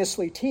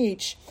erroneously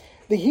teach.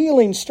 The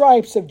healing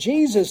stripes of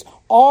Jesus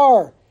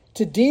are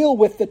to deal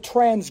with the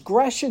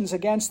transgressions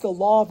against the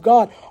law of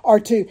God, are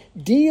to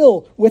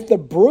deal with the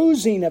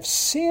bruising of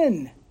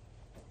sin,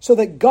 so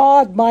that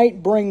God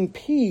might bring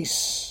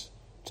peace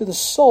to the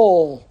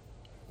soul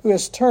who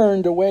has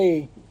turned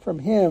away from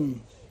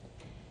him.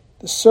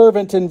 The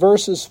servant in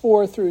verses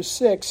 4 through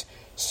 6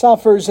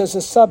 suffers as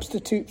a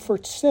substitute for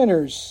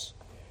sinners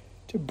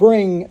to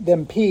bring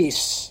them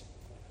peace.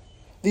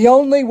 The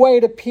only way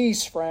to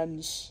peace,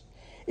 friends,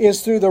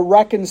 is through the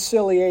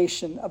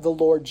reconciliation of the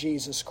Lord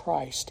Jesus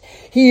Christ.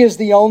 He is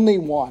the only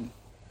one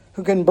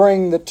who can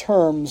bring the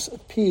terms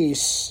of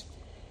peace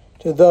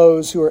to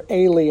those who are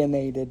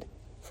alienated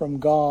from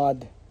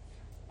God.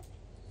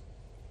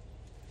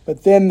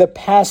 But then the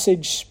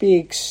passage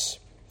speaks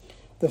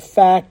the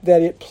fact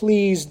that it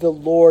pleased the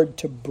Lord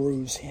to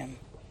bruise him.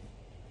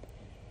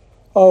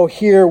 Oh,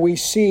 here we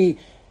see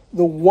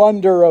the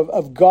wonder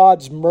of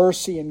God's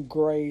mercy and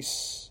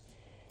grace,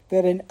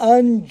 that an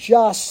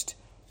unjust,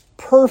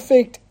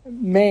 perfect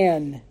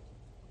man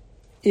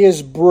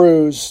is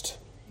bruised,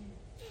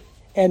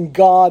 and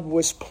God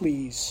was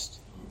pleased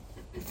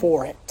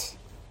for it.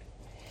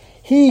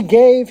 He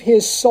gave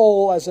his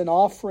soul as an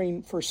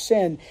offering for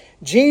sin.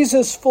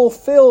 Jesus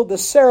fulfilled the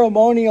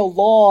ceremonial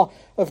law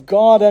of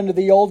God under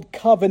the old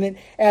covenant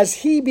as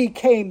he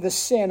became the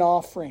sin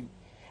offering,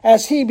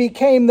 as he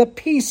became the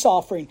peace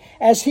offering,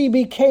 as he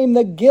became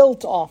the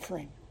guilt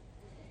offering.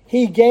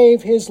 He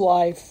gave his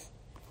life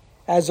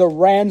as a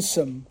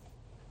ransom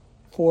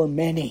for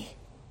many.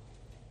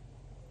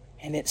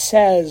 And it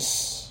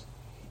says,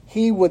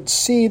 he would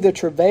see the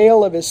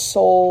travail of his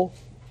soul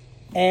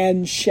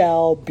and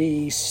shall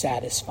be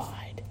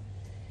satisfied.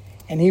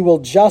 And he will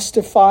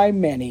justify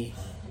many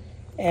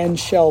and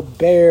shall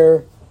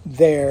bear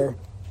their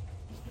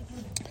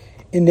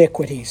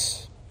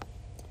iniquities.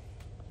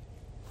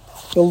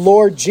 The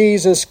Lord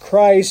Jesus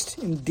Christ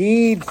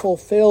indeed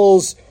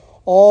fulfills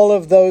all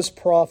of those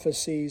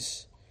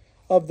prophecies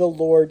of the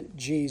Lord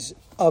Jesus,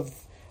 of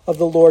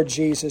the Lord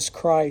Jesus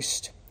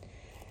Christ.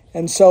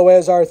 And so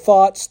as our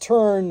thoughts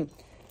turn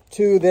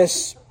to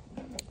this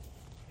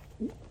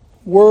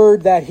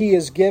word that he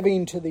is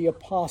giving to the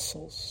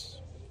apostles,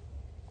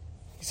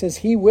 he says,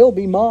 he will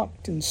be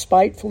mocked and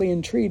spitefully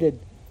entreated.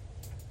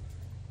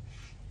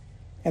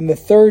 And the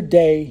third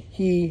day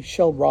he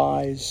shall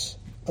rise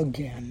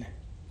again.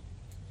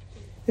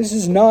 This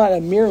is not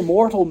a mere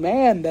mortal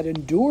man that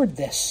endured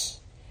this.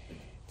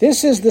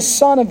 This is the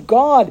Son of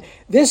God.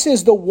 This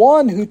is the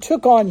one who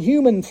took on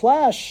human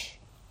flesh.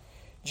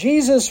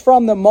 Jesus,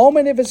 from the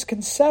moment of his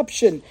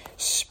conception,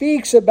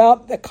 speaks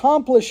about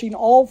accomplishing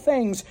all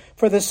things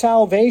for the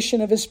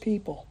salvation of his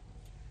people.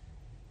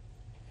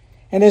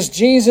 And as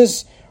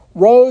Jesus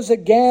rose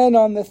again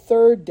on the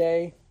third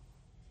day,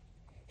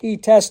 he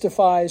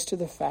testifies to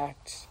the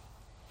fact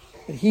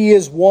that he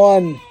is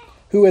one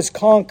who has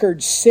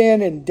conquered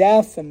sin and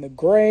death and the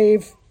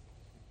grave,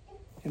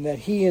 and that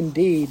he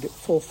indeed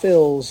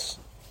fulfills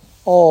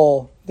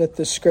all that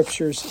the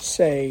Scriptures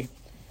say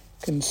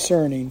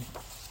concerning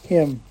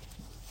him.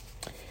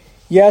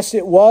 Yes,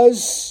 it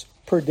was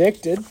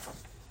predicted.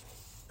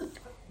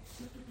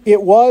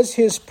 It was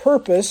his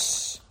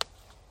purpose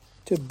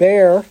to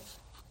bear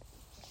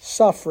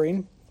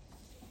suffering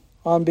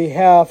on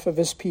behalf of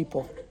his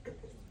people.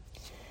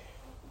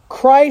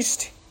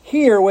 Christ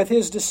here with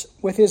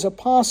his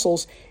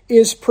apostles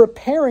is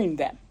preparing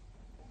them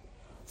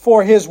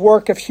for his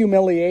work of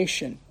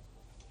humiliation.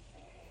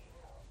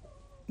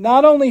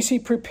 Not only is he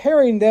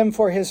preparing them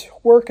for his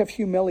work of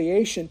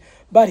humiliation,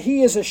 but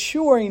he is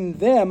assuring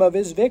them of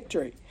his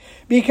victory.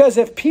 Because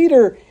if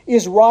Peter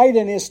is right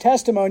in his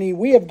testimony,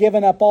 we have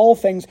given up all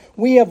things,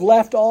 we have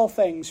left all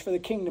things for the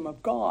kingdom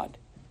of God.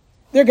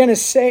 They're going to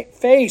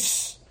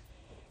face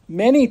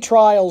many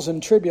trials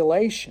and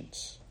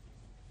tribulations.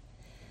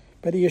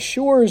 But he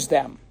assures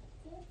them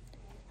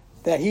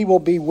that he will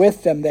be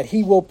with them, that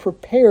he will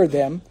prepare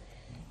them,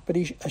 but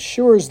he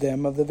assures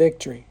them of the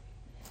victory.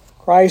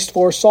 Christ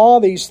foresaw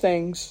these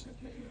things.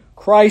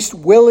 Christ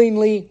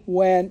willingly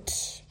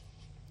went.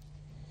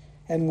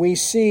 And we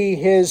see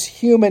his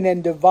human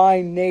and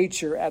divine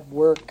nature at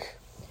work.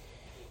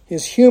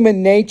 His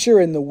human nature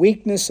in the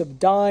weakness of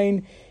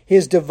dying,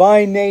 his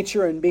divine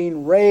nature in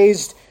being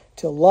raised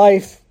to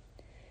life.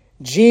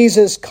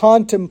 Jesus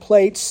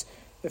contemplates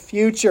the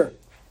future.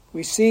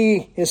 We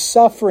see his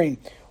suffering.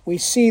 We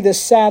see the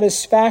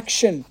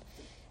satisfaction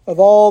of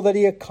all that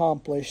he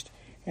accomplished.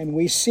 And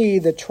we see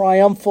the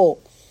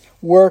triumphal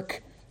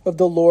work of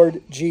the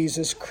Lord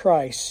Jesus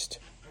Christ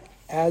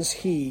as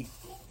he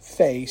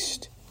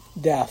faced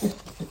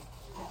death.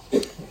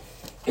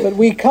 But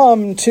we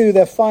come to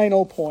the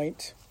final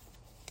point,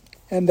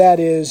 and that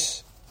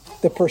is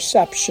the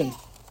perception.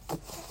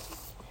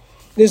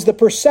 It is the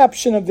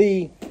perception of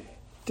the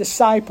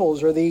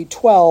disciples, or the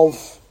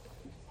 12,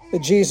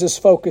 that Jesus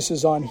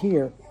focuses on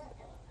here.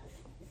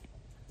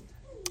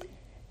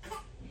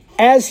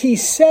 As he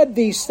said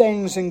these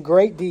things in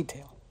great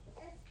detail,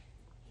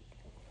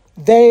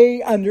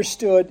 they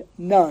understood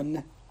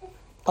none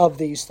of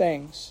these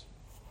things.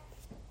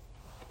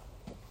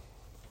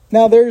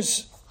 Now,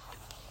 there's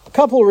a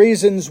couple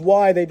reasons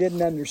why they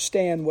didn't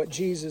understand what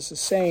Jesus is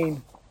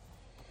saying.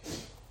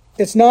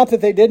 It's not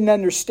that they didn't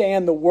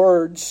understand the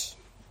words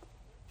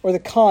or the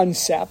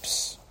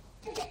concepts,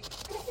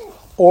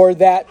 or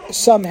that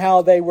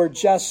somehow they were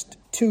just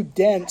too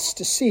dense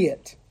to see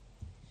it.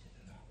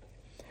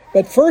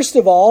 But first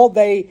of all,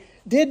 they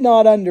did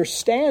not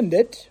understand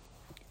it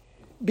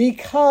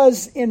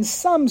because in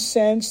some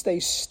sense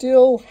they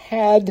still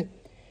had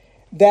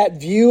that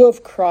view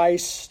of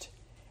Christ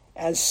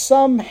as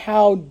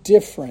somehow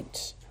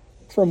different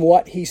from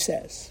what he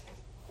says.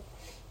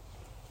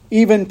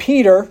 Even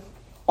Peter,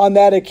 on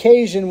that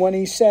occasion when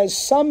he says,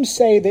 some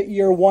say that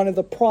you're one of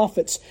the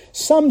prophets,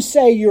 some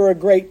say you're a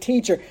great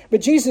teacher,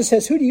 but Jesus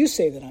says, who do you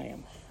say that I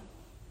am?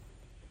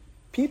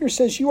 Peter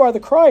says, you are the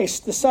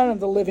Christ, the Son of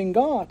the living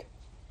God.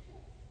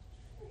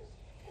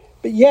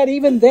 But yet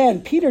even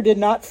then, Peter did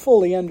not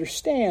fully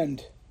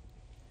understand.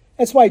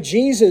 That's why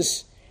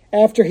Jesus,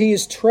 after he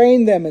has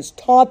trained them, has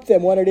taught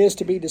them what it is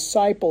to be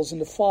disciples and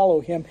to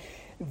follow him,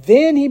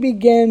 then he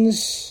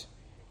begins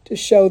to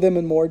show them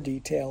in more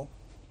detail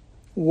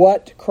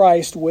what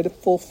Christ would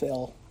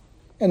fulfill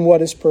and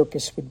what his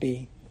purpose would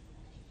be.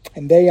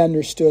 And they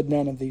understood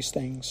none of these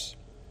things.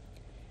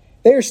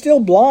 They are still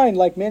blind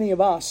like many of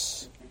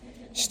us,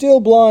 still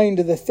blind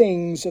to the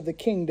things of the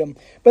kingdom.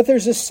 But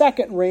there's a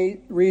second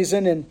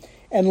reason,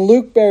 and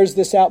Luke bears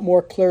this out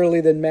more clearly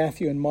than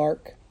Matthew and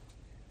Mark.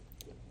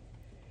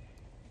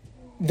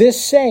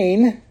 This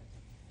saying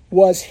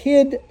was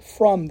hid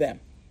from them.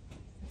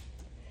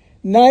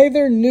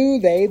 Neither knew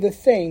they the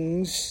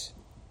things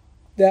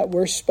that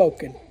were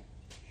spoken.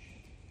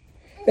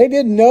 They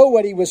didn't know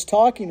what he was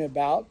talking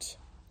about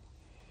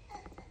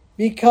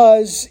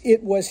because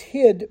it was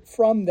hid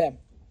from them.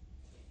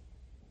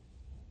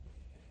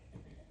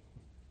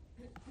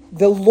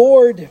 The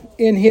Lord,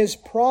 in his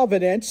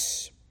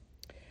providence,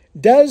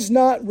 does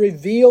not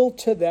reveal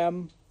to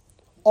them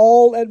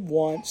all at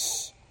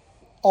once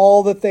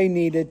all that they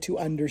needed to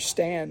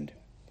understand.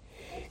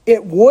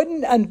 It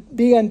wouldn't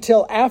be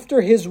until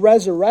after his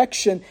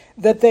resurrection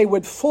that they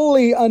would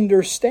fully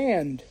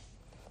understand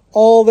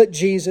all that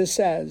Jesus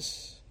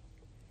says.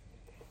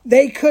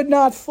 They could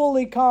not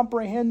fully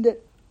comprehend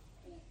it.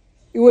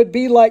 It would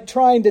be like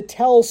trying to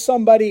tell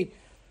somebody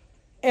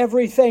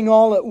everything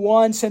all at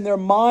once and their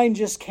mind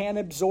just can't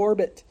absorb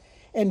it.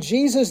 And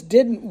Jesus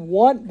didn't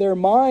want their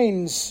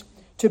minds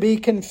to be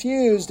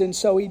confused, and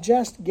so he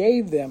just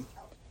gave them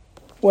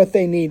what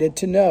they needed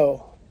to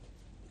know.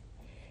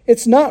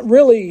 It's not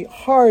really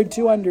hard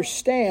to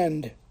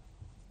understand,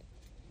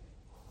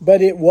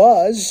 but it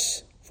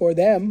was for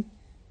them.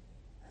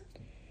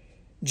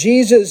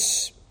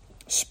 Jesus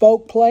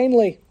spoke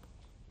plainly.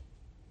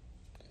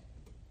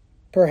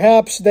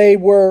 Perhaps they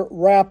were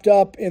wrapped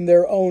up in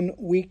their own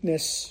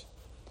weakness.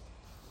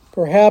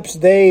 Perhaps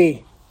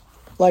they,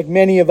 like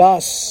many of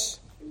us,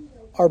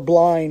 are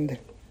blind.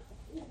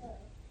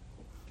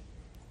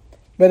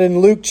 But in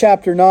Luke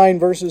chapter 9,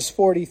 verses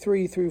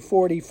 43 through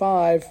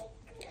 45,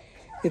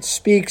 it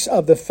speaks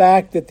of the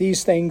fact that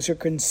these things are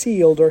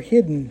concealed or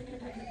hidden.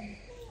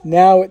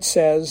 Now it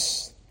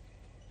says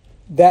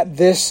that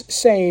this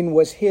saying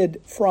was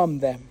hid from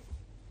them.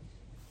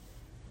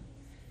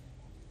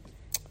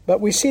 But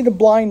we see the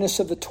blindness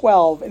of the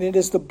 12, and it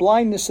is the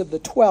blindness of the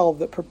 12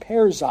 that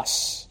prepares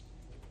us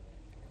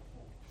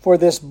for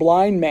this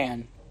blind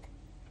man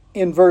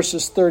in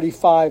verses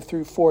 35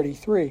 through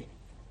 43.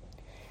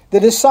 The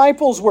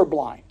disciples were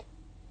blind,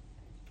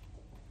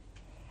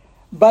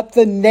 but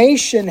the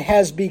nation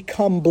has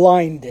become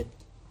blinded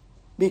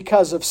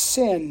because of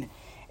sin.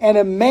 And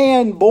a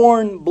man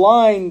born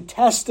blind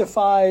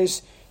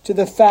testifies to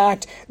the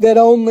fact that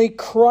only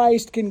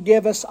Christ can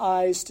give us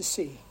eyes to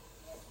see.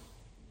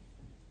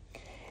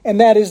 And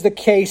that is the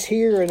case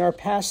here in our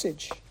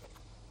passage.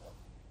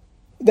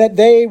 That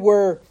they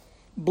were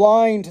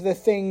blind to the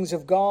things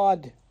of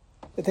God,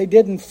 that they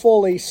didn't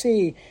fully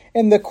see.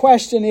 And the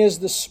question is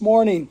this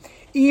morning,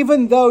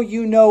 even though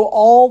you know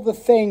all the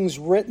things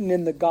written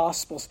in the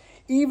Gospels,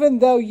 even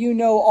though you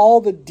know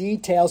all the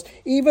details,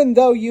 even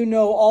though you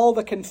know all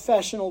the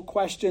confessional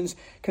questions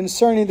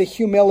concerning the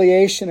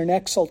humiliation and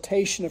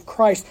exaltation of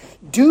Christ,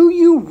 do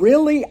you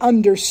really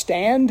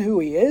understand who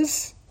He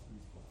is?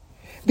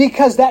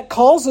 Because that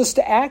calls us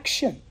to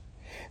action.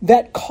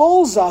 That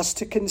calls us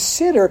to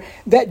consider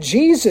that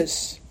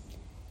Jesus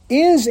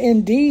is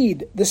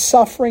indeed the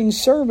suffering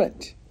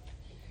servant.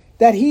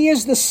 That He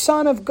is the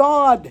Son of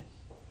God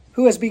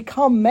who has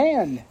become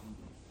man.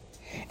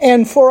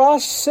 And for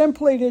us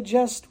simply to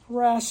just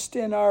rest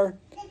in our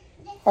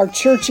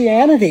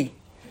churchianity,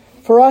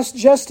 for us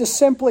just to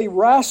simply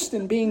rest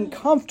in being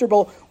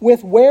comfortable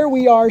with where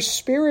we are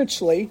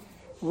spiritually,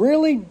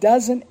 really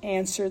doesn't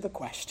answer the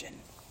question.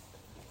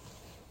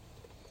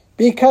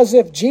 Because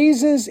if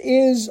Jesus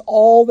is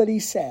all that He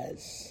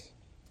says,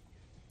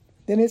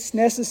 then it's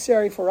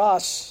necessary for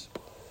us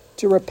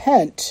to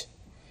repent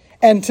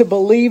and to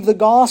believe the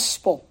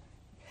gospel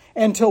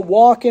and to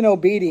walk in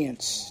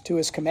obedience to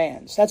His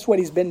commands. That's what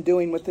He's been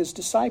doing with His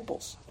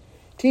disciples.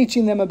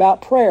 Teaching them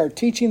about prayer,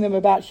 teaching them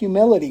about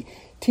humility,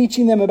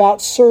 teaching them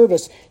about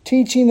service,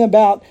 teaching them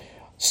about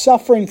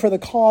suffering for the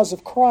cause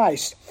of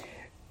Christ.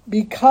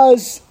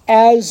 Because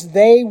as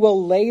they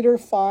will later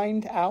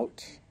find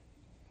out,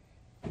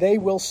 they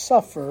will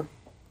suffer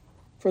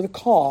for the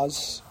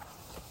cause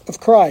of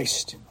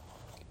Christ.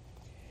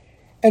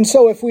 And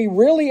so if we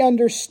really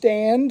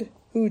understand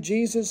who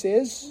Jesus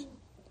is,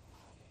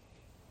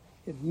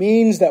 it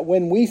means that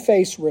when we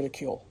face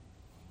ridicule,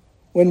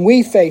 when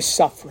we face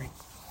suffering,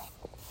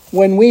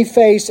 when we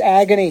face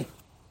agony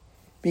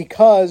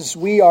because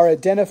we are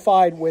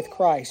identified with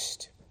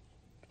Christ,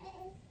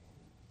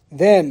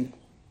 then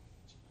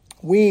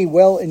we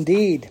will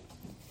indeed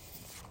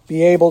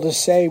be able to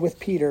say with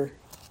Peter,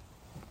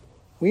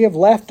 "We have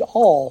left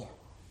all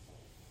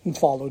and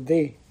followed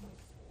Thee."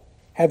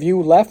 Have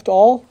you left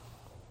all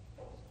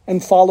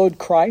and followed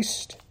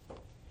Christ?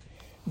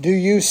 Do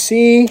you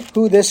see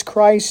who this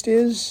Christ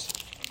is?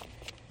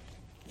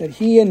 That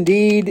He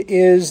indeed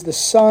is the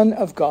Son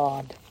of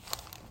God,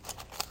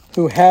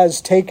 who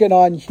has taken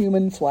on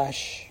human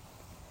flesh,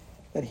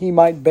 that He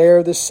might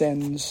bear the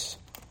sins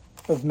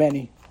of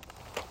many.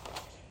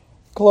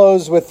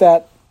 Close with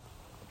that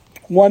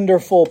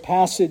wonderful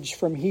passage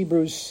from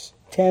Hebrews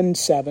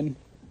 10:7.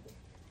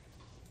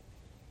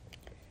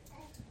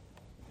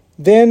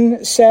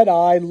 Then said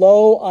I,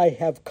 Lo, I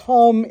have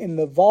come in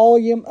the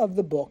volume of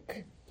the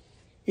book.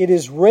 It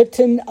is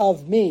written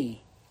of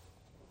me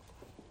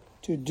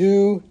to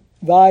do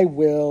Thy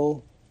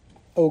will,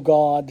 O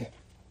God.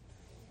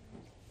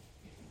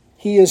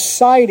 He is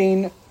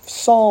citing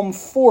Psalm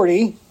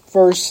 40,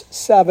 verse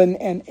 7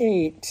 and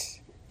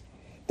 8,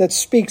 that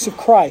speaks of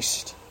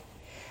Christ.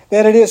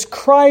 That it is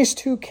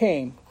Christ who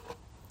came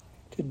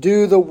to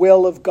do the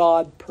will of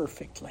God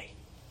perfectly.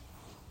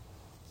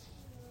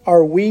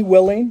 Are we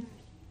willing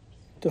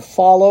to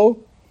follow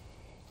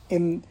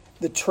in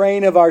the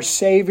train of our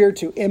Savior,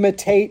 to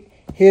imitate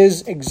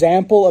His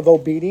example of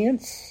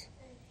obedience?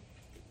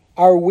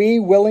 Are we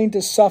willing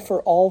to suffer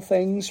all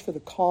things for the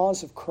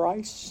cause of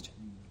Christ?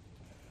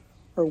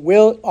 Or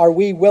are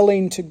we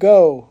willing to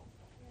go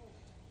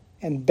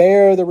and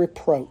bear the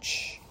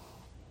reproach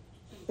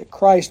that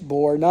Christ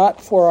bore,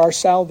 not for our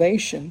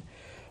salvation,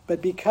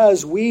 but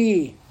because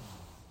we,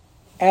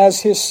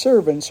 as His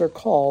servants, are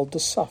called to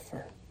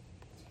suffer?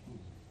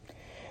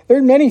 There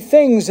are many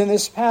things in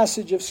this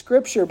passage of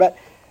Scripture, but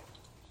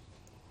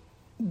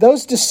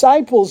those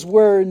disciples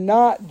were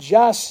not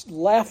just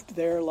left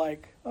there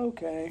like,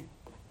 okay,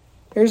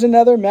 here's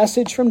another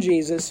message from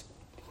Jesus.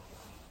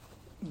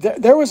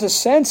 There was a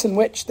sense in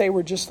which they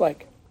were just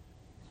like,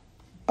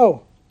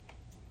 oh,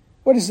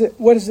 what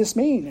does this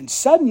mean? And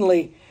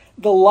suddenly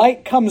the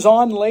light comes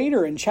on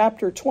later in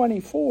chapter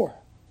 24.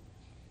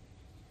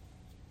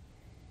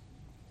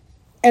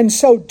 And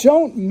so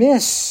don't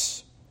miss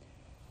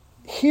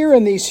here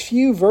in these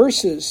few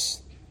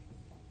verses,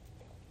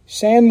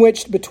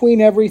 sandwiched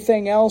between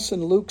everything else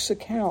in Luke's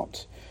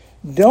account,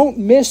 don't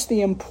miss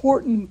the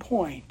important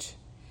point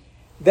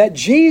that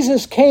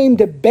Jesus came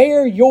to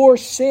bear your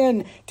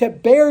sin, to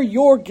bear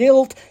your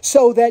guilt,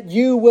 so that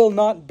you will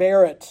not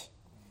bear it.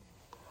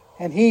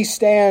 And He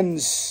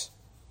stands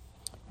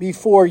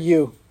before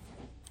you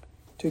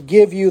to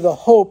give you the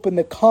hope and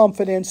the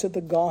confidence of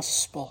the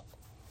gospel.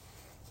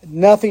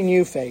 Nothing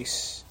you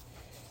face,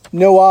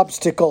 no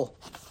obstacle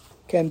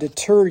can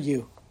deter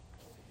you.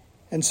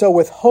 And so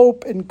with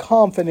hope and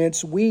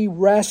confidence, we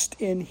rest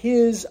in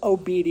His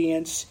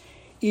obedience,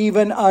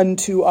 even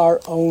unto our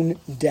own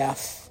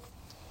death.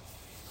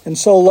 And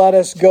so let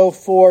us go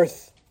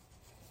forth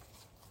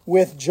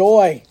with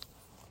joy,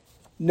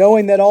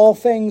 knowing that all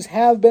things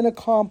have been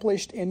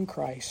accomplished in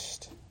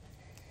Christ,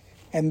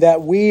 and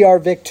that we are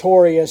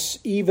victorious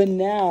even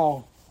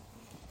now,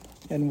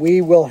 and we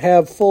will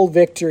have full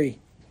victory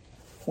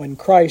when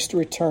Christ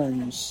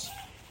returns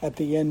at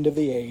the end of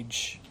the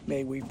age.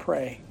 May we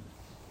pray.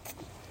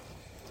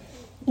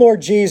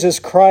 Lord Jesus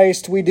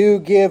Christ, we do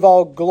give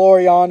all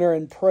glory, honor,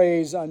 and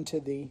praise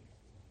unto Thee.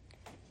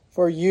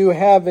 For You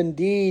have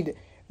indeed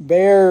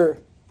bore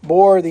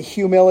the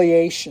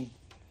humiliation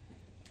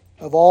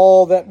of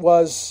all that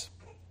was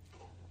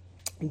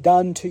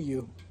done to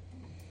You.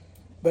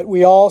 But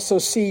we also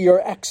see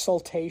Your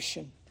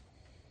exaltation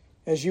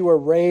as You were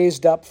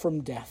raised up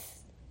from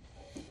death.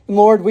 And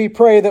Lord, we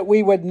pray that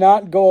we would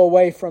not go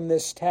away from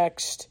this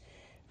text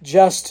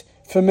just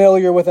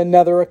familiar with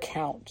another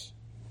account,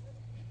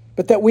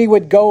 but that we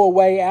would go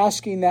away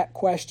asking that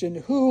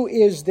question, who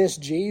is this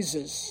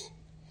Jesus?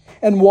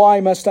 And why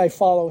must I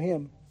follow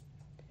Him?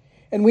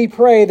 And we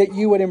pray that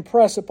You would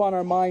impress upon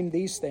our mind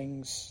these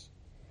things,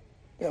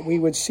 that we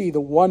would see the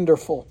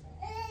wonderful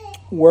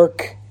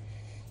work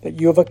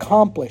that You have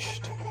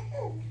accomplished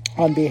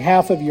on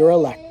behalf of Your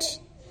elect.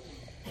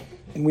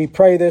 And we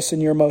pray this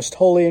in Your most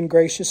holy and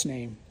gracious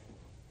name.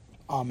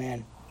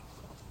 Amen.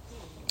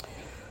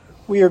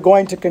 We are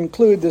going to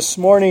conclude this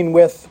morning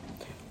with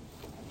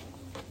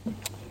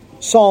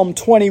Psalm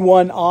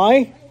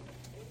 21I,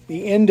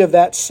 the end of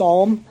that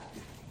psalm,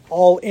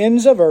 all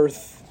ends of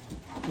earth,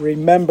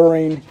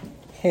 remembering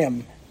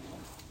Him,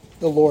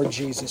 the Lord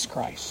Jesus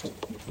Christ.